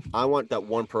 I want that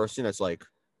one person that's like,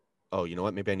 oh, you know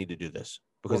what? Maybe I need to do this,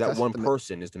 because that one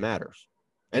person is the matters.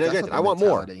 And again, I want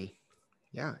more.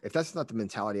 Yeah. If that's not the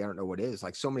mentality, I don't know what is.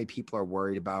 Like, so many people are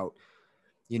worried about,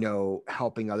 you know,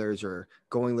 helping others or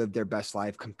going live their best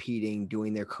life, competing,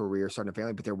 doing their career, starting a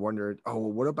family, but they're wondering, oh,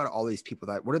 well, what about all these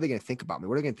people what are they going to think about me?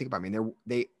 What are they going to think about me? And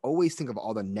they always think of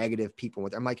all the negative people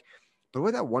I'm like, but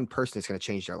what that one person is going to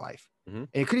change their life? And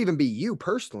it could even be you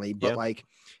personally, but like,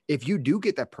 if you do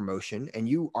get that promotion and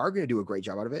you are going to do a great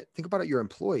job out of it, think about it, your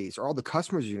employees or all the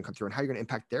customers you're going to come through and how you're going to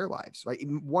impact their lives, right?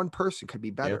 Even one person could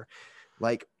be better.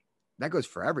 Like, that goes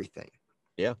for everything.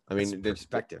 Yeah. I mean,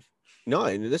 perspective. No,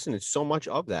 and listen, it's so much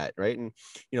of that, right? And,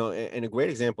 you know, and a great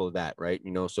example of that, right?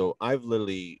 You know, so I've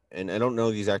literally, and I don't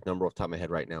know the exact number off the top of my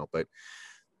head right now, but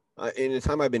in the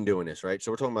time I've been doing this, right?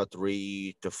 So we're talking about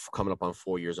 3 to coming up on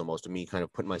 4 years almost of me kind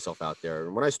of putting myself out there.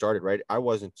 And when I started, right, I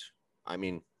was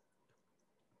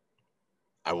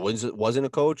I wasn't a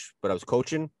coach, but I was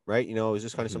coaching, right? You know, it was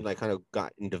just kind of Hmm. something I kind of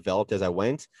got and developed as I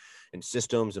went, and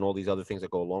systems and all these other things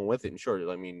that go along with it. And sure,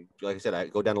 I mean, like I said, I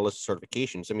go down a list of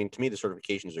certifications. I mean, to me, the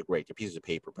certifications are great. They're pieces of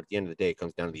paper, but at the end of the day, it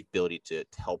comes down to the ability to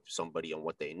help somebody on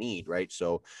what they need, right?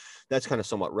 So that's kind of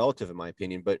somewhat relative in my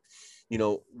opinion. But, you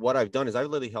know, what I've done is I've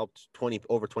literally helped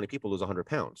over 20 people lose 100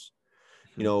 pounds.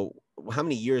 You Hmm. know, how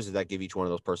many years does that give each one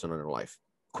of those person in their life?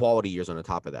 Quality years on the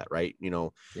top of that, right? You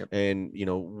know, Yep. and you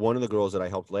know, one of the girls that I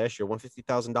helped last year won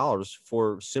 $50,000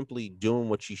 for simply doing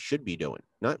what she should be doing,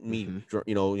 not me,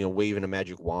 Hmm. waving a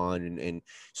magic wand and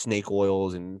snake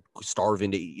oils and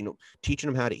starving to eat. You know, teaching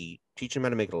them how to eat, teaching them how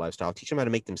to make it a lifestyle, teaching them how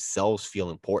to make themselves feel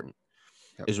important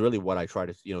Yep. is really what I try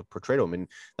to portray to them. And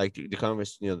like the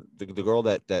converse, the girl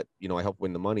that I helped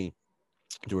win the money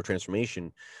through a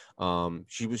transformation,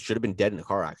 she should have been dead in a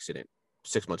car accident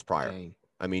 6 months prior. Dang.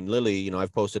 I mean, Lily,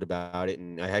 I've posted about it,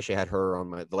 and I actually had her on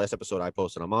the last episode I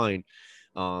posted on mine.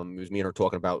 It was me and her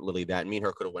talking about Lily that, and me and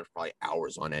her could have went for probably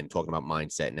hours on end talking about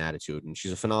mindset and attitude. And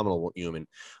she's a phenomenal human.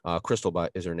 Crystal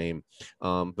is her name.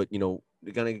 But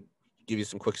they're gonna give you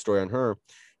some quick story on her.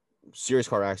 Serious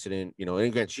car accident, and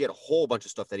again, she had a whole bunch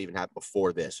of stuff that even happened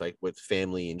before this, like with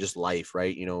family and just life,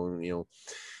 right?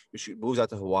 She moves out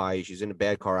to Hawaii. She's in a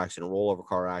bad car accident, rollover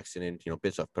car accident,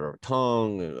 bits off her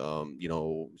tongue,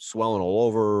 swelling all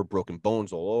over, broken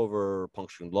bones all over,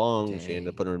 punctured lungs. She ended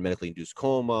up Dang. putting her in a medically induced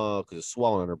coma because of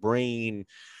swelling on her brain.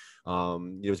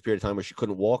 There was a period of time where she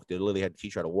couldn't walk. They literally had to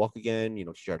teach her how to walk again,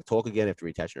 teach her how to talk again after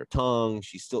reattaching her tongue.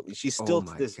 She's Oh still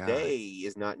to my this God. day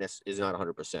is not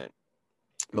 100%.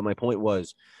 But my point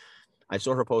was, I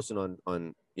saw her posting on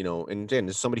and again,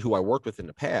 this is somebody who I worked with in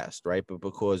the past, right? But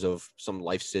because of some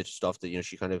life stuff that,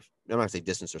 she kind of, I'm not gonna say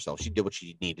distanced herself. She did what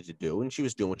she needed to do, and she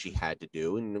was doing what she had to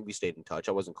do, and we stayed in touch.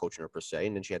 I wasn't coaching her per se,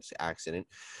 and then she had this accident,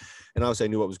 and obviously I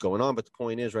knew what was going on. But the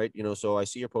point is, right? So I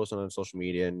see her posting on social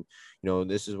media, and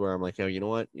this is where I'm like, you know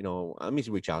what? Let me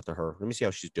reach out to her. Let me see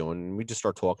how she's doing. And we just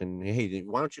start talking. Hey,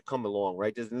 why don't you come along?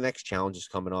 Right? There's the next challenge is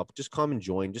coming up. Just come and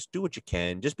join. Just do what you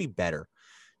can. Just be better.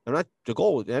 I'm not the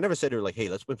goal. I never said to her like, hey,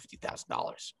 let's win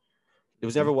 $50,000. It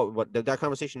was Hmm. never what that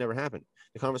conversation never happened.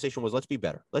 The conversation was, let's be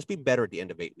better. Let's be better at the end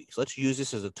of 8 weeks. Let's use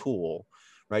this as a tool,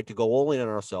 right? To go all in on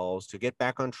ourselves, to get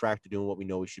back on track to doing what we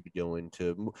know we should be doing.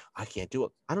 I can't do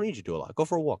it. I don't need you to do a lot. Go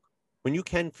for a walk. When you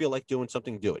can feel like doing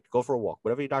something, do it. Go for a walk.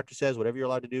 Whatever your doctor says, whatever you're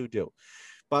allowed to do, do.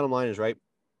 Bottom line is, right?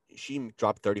 She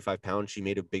dropped 35 pounds. She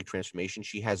made a big transformation.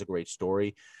 She has a great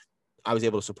story. I was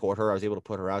able to support her. I was able to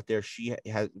put her out there. She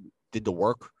did the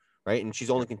work, right? And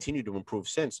she's only Yep. continued to improve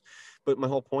since. But my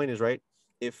whole point is, right,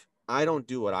 if I don't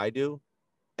do what I do,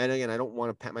 and again, I don't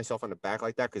want to pat myself on the back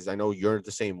like that because I know you're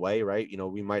the same way, right?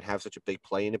 We might have such a big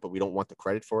play in it, but we don't want the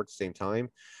credit for it at the same time.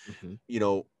 Hmm. You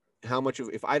know, how much of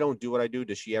if I don't do what I do,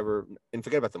 does she ever, and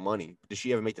forget about the money, does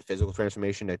she ever make the physical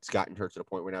transformation that's gotten her to the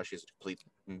point where now she has a complete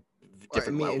I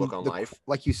different mean, outlook and on life?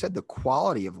 like you said, the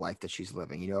quality of life that she's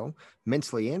living,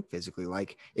 mentally and physically.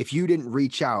 Like if you didn't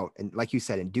reach out and, like you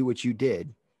said, and do what you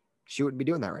did, she wouldn't be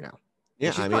doing that right now. And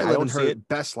Yeah, she's I mean, probably I living don't see her it.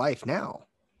 best life now.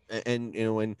 And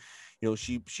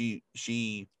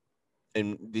she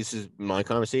and this is my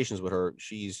conversations with her,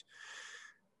 she's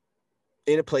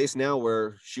in a place now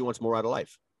where she wants more out of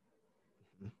life.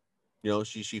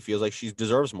 She feels like she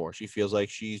deserves more. She feels like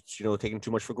she's taking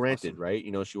too much for granted, Awesome.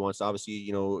 right? She wants to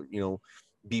obviously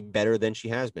be better than she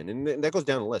has been, and that goes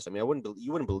down the list. I mean,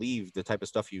 you wouldn't believe the type of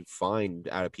stuff you find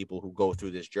out of people who go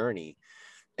through this journey,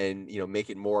 and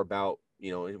make it more about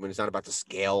when it's not about the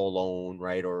scale alone,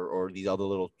 right? Or these other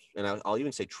little, and I'll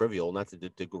even say trivial, not to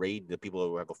degrade the people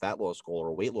who have a fat loss goal or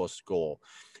a weight loss goal,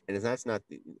 and it's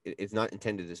not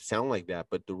intended to sound like that,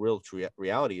 but the real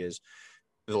reality is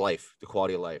the life, the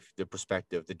quality of life, the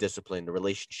perspective, the discipline, the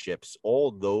relationships,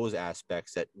 all those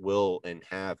aspects that will and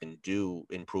have and do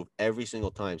improve every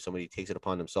single time somebody takes it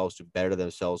upon themselves to better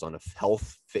themselves on a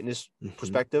health fitness Hmm.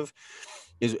 perspective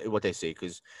is what they say.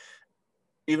 Because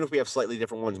even if we have slightly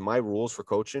different ones, my rules for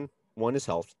coaching, one is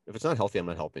health. If it's not healthy, I'm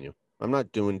not helping you. I'm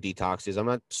not doing detoxes. I'm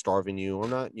not starving you.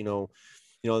 I'm not, even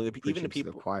the Preaching to the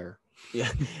people, choir.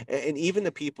 yeah. And even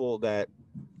the people that,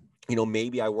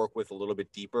 maybe I work with a little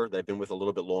bit deeper, that I've been with a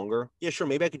little bit longer. Yeah, sure.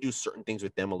 Maybe I could do certain things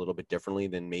with them a little bit differently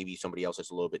than maybe somebody else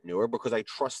that's a little bit newer, because I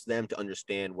trust them to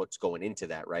understand what's going into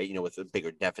that, right? With the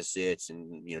bigger deficits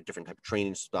and, different type of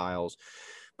training styles.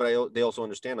 But they also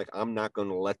understand, like, I'm not going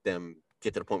to let them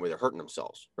get to the point where they're hurting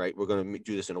themselves, right? We're going to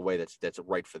do this in a way that's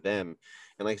right for them.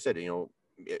 And like I said,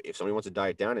 if somebody wants to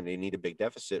diet down and they need a big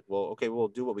deficit, well, okay, we'll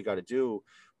do what we got to do.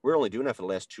 We're only doing that for the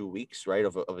last 2 weeks, right,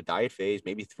 of a diet phase,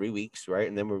 maybe 3 weeks, right?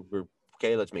 And then we're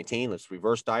okay, let's maintain, let's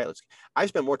reverse diet. I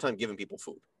spend more time giving people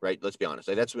food, right? Let's be honest.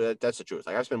 Like, that's the truth.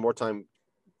 Like, I spend more time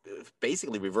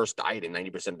basically reverse dieting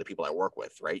 90% of the people I work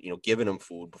with, right? Giving them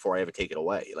food before I ever take it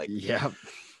away. Like, Yeah.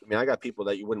 I mean, I got people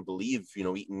that you wouldn't believe,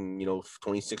 eating,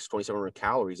 2700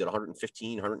 calories at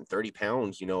 115, 130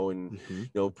 pounds, and,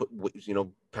 Mm-hmm. put,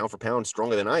 pound for pound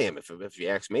stronger than I am, if you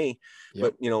ask me.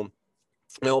 Yep. But,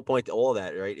 my whole point to all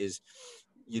that, right, is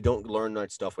you don't learn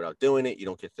that stuff without doing it. You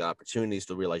don't get the opportunities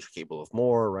to realize you're capable of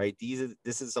more, right?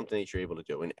 This is something that you're able to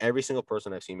do. And every single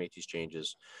person I've seen make these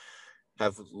changes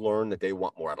have learned that they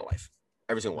want more out of life.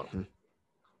 Every single one of them.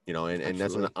 And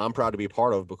that's what I'm proud to be a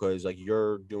part of, because like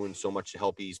you're doing so much to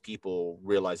help these people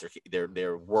realize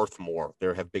they're worth more.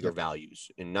 They have bigger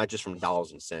values, and not just from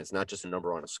dollars and cents, not just a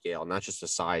number on a scale, not just a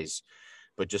size,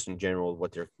 but just in general,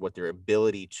 what their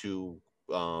ability to,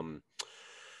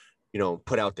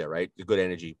 put out there, right? The good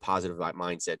energy, positive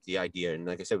mindset, the idea. And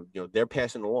like I said, they're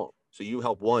passing along. So you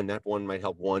help one, that one might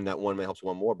help one, that one might help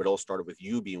one more, but it all started with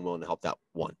you being willing to help that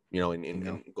one, and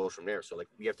it goes from there. So like,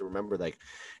 we have to remember, like,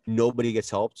 nobody gets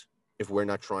helped if we're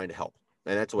not trying to help.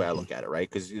 And that's the way I look at it, right?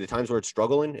 Because the times where it's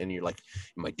struggling and you're like,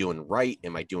 am I doing it right?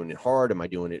 Am I doing it hard? Am I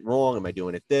doing it wrong? Am I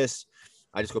doing it this?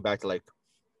 I just go back to like,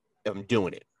 I'm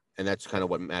doing it. And that's kind of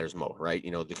what matters most, right?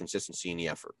 The consistency and the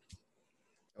effort.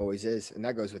 Always is. And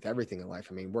that goes with everything in life.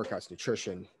 I mean, workouts,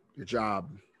 nutrition, your job,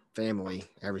 family,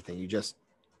 everything. You just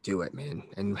do it, man.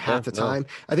 And half the time,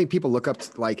 I think people look up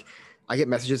to, like, I get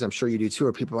messages, I'm sure you do too,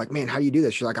 or people are like, man, how do you do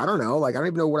this? You're like, I don't know. Like, I don't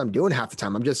even know what I'm doing half the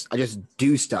time. I just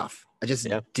do stuff. I just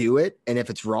do it. And if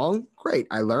it's wrong, great.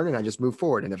 I learn and I just move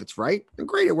forward. And if it's right, then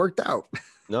great, it worked out.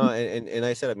 No, and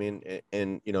I said, I mean,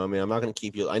 I'm not going to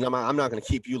keep you. I'm not going to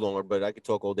keep you longer, but I could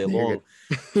talk all day long.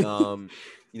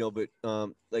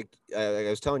 Like I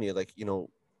was telling you, like,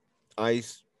 I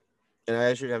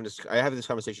actually have this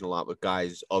conversation a lot with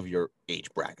guys of your age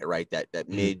bracket, right? That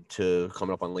mid to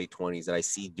coming up on late 20s that I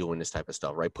see doing this type of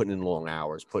stuff, right? Putting in long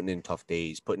hours, putting in tough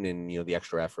days, putting in, the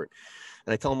extra effort.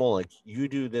 And I tell them all, like, you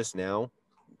do this now,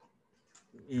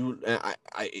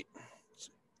 the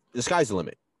sky's the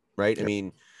limit, right? Yep. I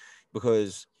mean,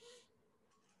 because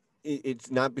it's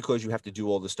not because you have to do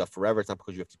all this stuff forever. It's not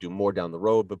because you have to do more down the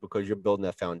road, but because you're building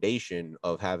that foundation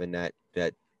of having that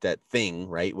thing,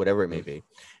 right? Whatever it may be,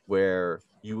 where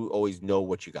you always know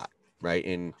what you got, right?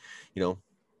 And,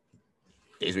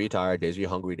 days where you're tired, days where you're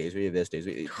hungry, days where you're this,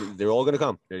 they're all going to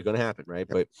come. They're going to happen, right?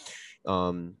 Yep.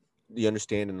 But the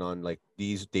understanding on, like,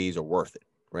 these days are worth it,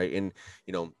 right? And,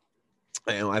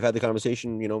 I've had the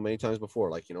conversation, many times before,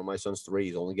 like, my son's 3,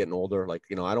 he's only getting older. Like,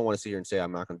 I don't want to sit here and say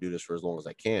I'm not going to do this for as long as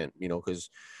I can,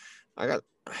 because I got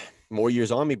more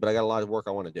years on me, but I got a lot of work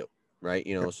I want to do. Right.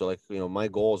 So like, my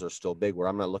goals are still big, where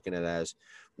I'm not looking at it as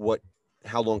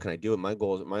how long can I do it? My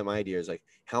goals, my idea is like,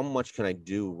 how much can I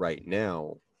do right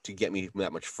now to get me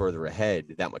that much further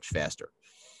ahead, that much faster?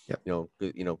 Yep.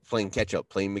 Playing catch up,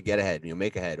 playing get ahead,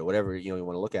 make ahead, or whatever, you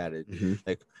want to look at it.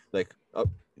 Like, oh,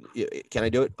 can I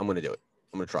do it? I'm going to do it.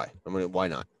 I'm going to try. Why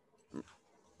not?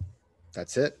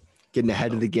 That's it. Getting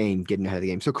ahead of the game.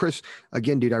 So Chris,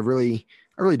 again, dude, I really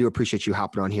do appreciate you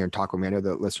hopping on here and talking with me. I know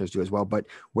the listeners do as well, but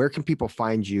where can people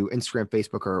find you? Instagram,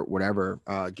 Facebook, or whatever?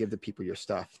 Give the people your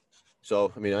stuff.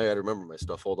 So, I mean, I got to remember my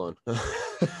stuff. Hold on.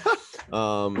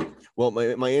 Well, my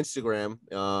Instagram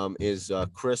is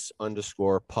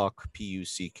Chris_Puck,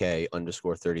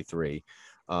 PUCK_33.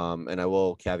 And I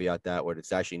will caveat that where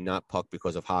it's actually not Puck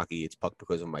because of hockey. It's Puck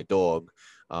because of my dog.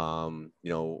 My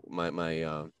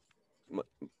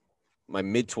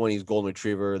mid-20s golden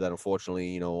retriever that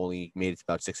unfortunately, only made it to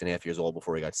about 6.5 years old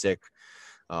before he got sick.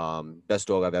 Best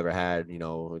dog I've ever had.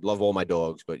 Love all my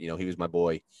dogs, but he was my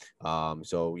boy.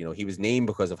 So he was named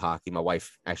because of hockey. My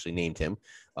wife actually named him.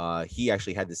 He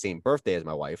actually had the same birthday as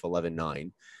my wife,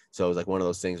 11/9. So it was like one of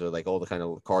those things where like all the kind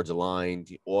of cards aligned.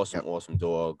 Awesome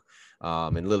dog.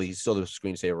 And Lily, he's still the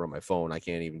screensaver on my phone. I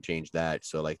can't even change that.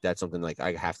 So like that's something like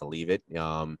I have to leave it.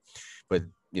 But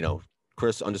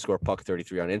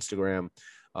Chris_Puck33 on Instagram.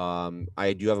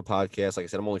 I do have a podcast. Like I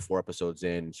said, I'm only 4 episodes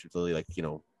in. It's really like,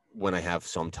 when I have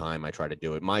some time, I try to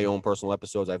do it. My own personal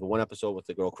episodes. I have one episode with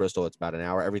the girl Crystal. It's about an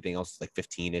hour. Everything else is like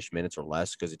 15-ish minutes or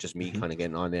less, because it's just me kind of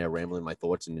getting on there, rambling my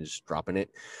thoughts and just dropping it.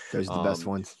 Those are the best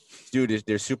ones, dude.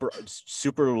 They're super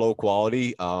low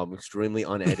quality, extremely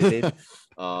unedited.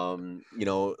 Like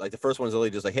the first one's really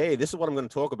just like, hey, this is what I'm going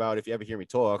to talk about if you ever hear me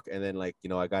talk. And then like,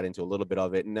 I got into a little bit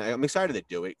of it, and I'm excited to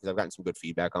do it because I've gotten some good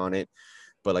feedback on it.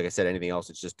 But like I said, anything else,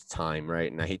 it's just time,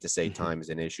 right? And I hate to say time is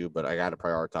an issue, but I got to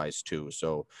prioritize too.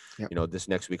 So, this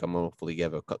next week, I'm hopefully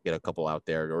get a couple out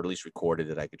there, or at least recorded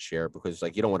that I could share, because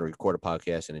like you don't want to record a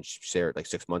podcast and then share it like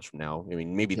 6 months from now. I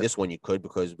mean, maybe this one you could,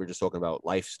 because we're just talking about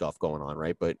life stuff going on,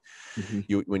 right? But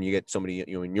when you get somebody,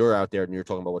 when you're out there and you're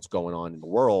talking about what's going on in the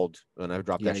world, and I've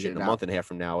dropped that shit in a month and a half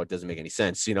from now, it doesn't make any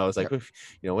sense. It's like,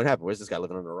 what happened? Where's this guy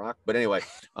living under a rock? But anyway,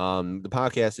 the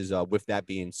podcast is, with that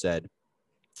being said,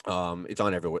 it's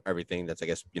on everything that's, I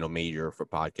guess, major for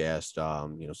podcast. So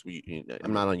I'm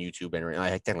not on YouTube, and I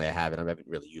technically I haven't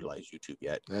really utilized YouTube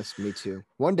yet. That's me too.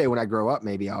 One day when I grow up,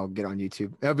 maybe I'll get on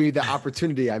YouTube. That'll be the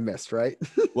opportunity I missed, right?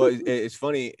 Well, it's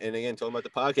funny, and again, talking about the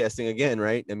podcasting again,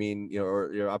 right? I mean,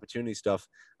 or your opportunity stuff.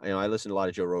 I listen to a lot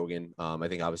of Joe Rogan. I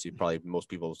think obviously probably most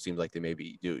people seem like they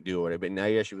maybe do whatever. But now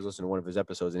I actually was listening to one of his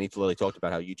episodes, and he literally talked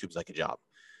about how YouTube's like a job.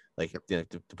 Like to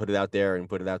put it out there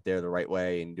the right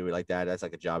way and do it like that, that's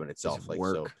like a job in itself. Like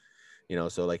work.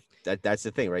 So like that's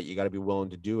the thing, right? You got to be willing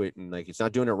to do it, and like it's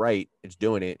not doing it right, it's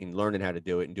doing it and learning how to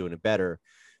do it and doing it better,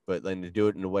 but then to do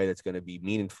it in a way that's going to be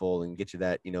meaningful and get you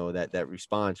that that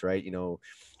response, right?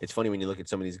 It's funny when you look at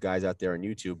some of these guys out there on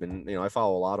YouTube, and I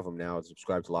follow a lot of them now and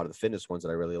subscribe to a lot of the fitness ones that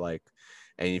I really like.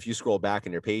 And if you scroll back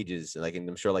in their pages, like, and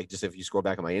I'm sure, like, just if you scroll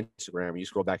back on my Instagram, or you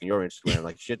scroll back in your Instagram,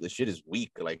 like, the shit is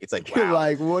weak. Like, it's like, wow.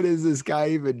 Like, what is this guy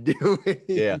even doing?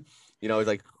 Yeah. It's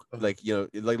like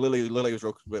literally it was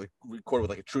recorded with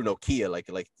like a true Nokia, like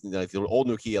the old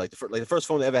Nokia, like the first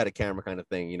phone that ever had a camera kind of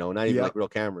thing, not even like real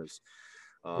cameras.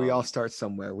 We all start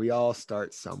somewhere.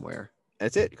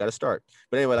 That's it. You got to start.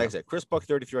 But anyway, like I said, Chris Buck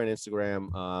 33 on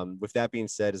Instagram. With that being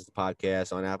said, is the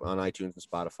podcast on iTunes and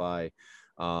Spotify.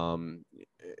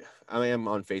 I am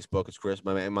on Facebook. It's Chris.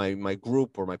 My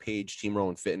group, or my page, Team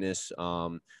Rowan Fitness.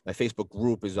 My Facebook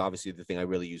group is obviously the thing I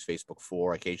really use Facebook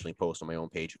for. I occasionally post on my own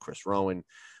page of Chris Rowan.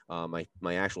 My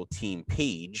actual team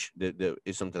page that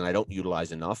is something I don't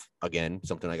utilize enough. Again,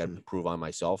 something I got to improve on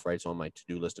myself, right? So on my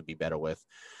to-do list to be better with.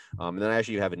 And then I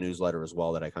actually have a newsletter as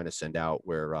well that I kind of send out,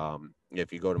 where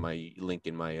if you go to my link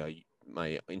in my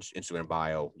Instagram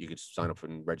bio, you could sign up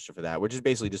and register for that, which is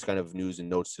basically just kind of news and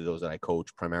notes to those that I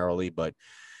coach primarily. But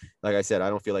like I said, I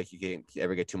don't feel like you can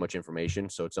ever get too much information.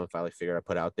 So it's something I figure I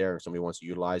put out there, and somebody wants to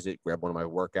utilize it, grab one of my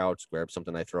workouts, grab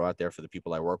something I throw out there for the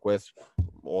people I work with,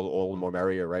 all the more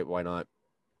merrier, right? Why not?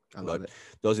 I love it.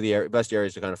 Those are the best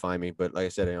areas to kind of find me. But like I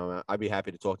said, I'd be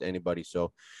happy to talk to anybody.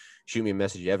 So shoot me a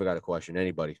message if you ever got a question,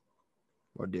 anybody.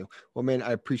 What do? Well, man,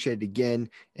 I appreciate it again.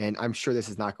 And I'm sure this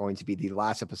is not going to be the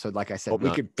last episode. Like I said, we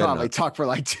could probably talk for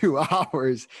like 2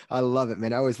 hours. I love it,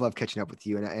 man. I always love catching up with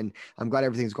you. And I'm glad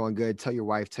everything's going good. Tell your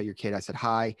wife, tell your kid I said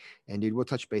hi. And dude, we'll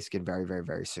touch base again very, very,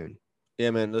 very soon.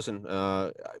 Yeah, man. Listen,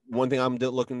 one thing I'm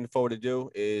looking forward to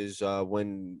do is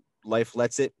when life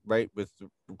lets it, right, with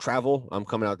travel, I'm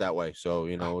coming out that way. So,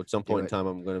 at some point in time,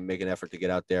 I'm going to make an effort to get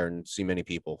out there and see many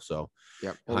people. So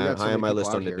high on my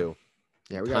list on to do.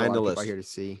 Yeah, we got a lot of people out here to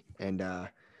see, and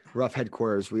RUF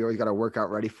headquarters. We always got a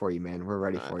workout ready for you, man. We're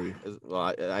ready for you.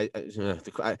 Well,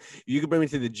 you can bring me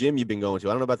to the gym you've been going to.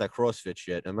 I don't know about that CrossFit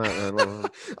shit.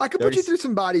 I could put you through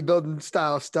some bodybuilding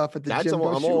style stuff at the gym.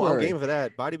 I'm game for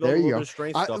that. Bodybuilding,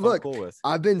 strength stuff. Look, I'm cool with.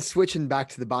 I've been switching back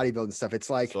to the bodybuilding stuff. It's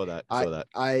like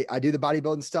I do the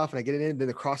bodybuilding stuff and I get it in. Then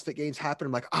the CrossFit games happen.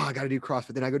 I'm like, oh, I got to do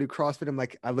CrossFit. Then I go do CrossFit. I'm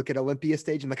like, I look at Olympia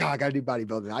stage. I'm like, oh, I got to do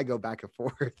bodybuilding. I go back and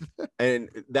forth. And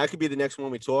that could be the next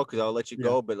one we talk, because I'll let you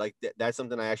go. But like that's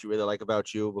something I actually really like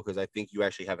about you, because I think you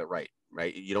actually have it right.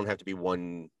 You don't have to be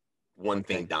one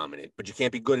thing dominant, but you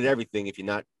can't be good at everything if you're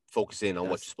not focusing on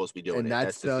what you're supposed to be doing. And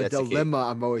that's the dilemma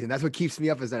I'm always, and that's what keeps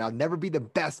me up, is that I'll never be the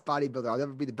best bodybuilder. I'll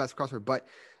never be the best CrossFitter, but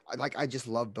I just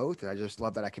love both. And I just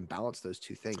love that I can balance those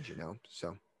two things,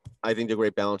 so. I think they're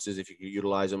great balances if you can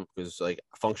utilize them, because like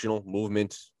functional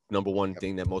movement, number one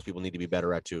thing that most people need to be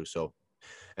better at too. So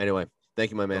anyway, thank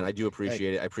you, my man. I do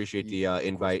appreciate it. I appreciate the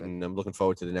invite, and I'm looking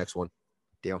forward to the next one.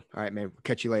 Deal. All right, man. We'll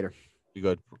catch you later. You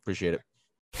good. Appreciate it.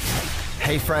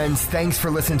 Hey friends, thanks for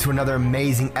listening to another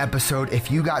amazing episode. If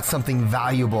you got something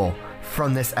valuable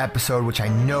from this episode, which I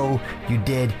know you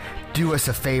did, do us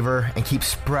a favor and keep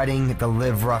spreading the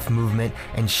LiveRUF movement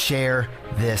and share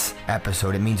this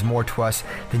episode. It means more to us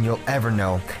than you'll ever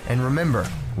know. And remember,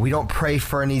 we don't pray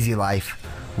for an easy life.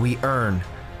 We earn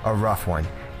a rough one.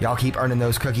 Y'all keep earning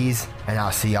those cookies, and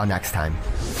I'll see y'all next time.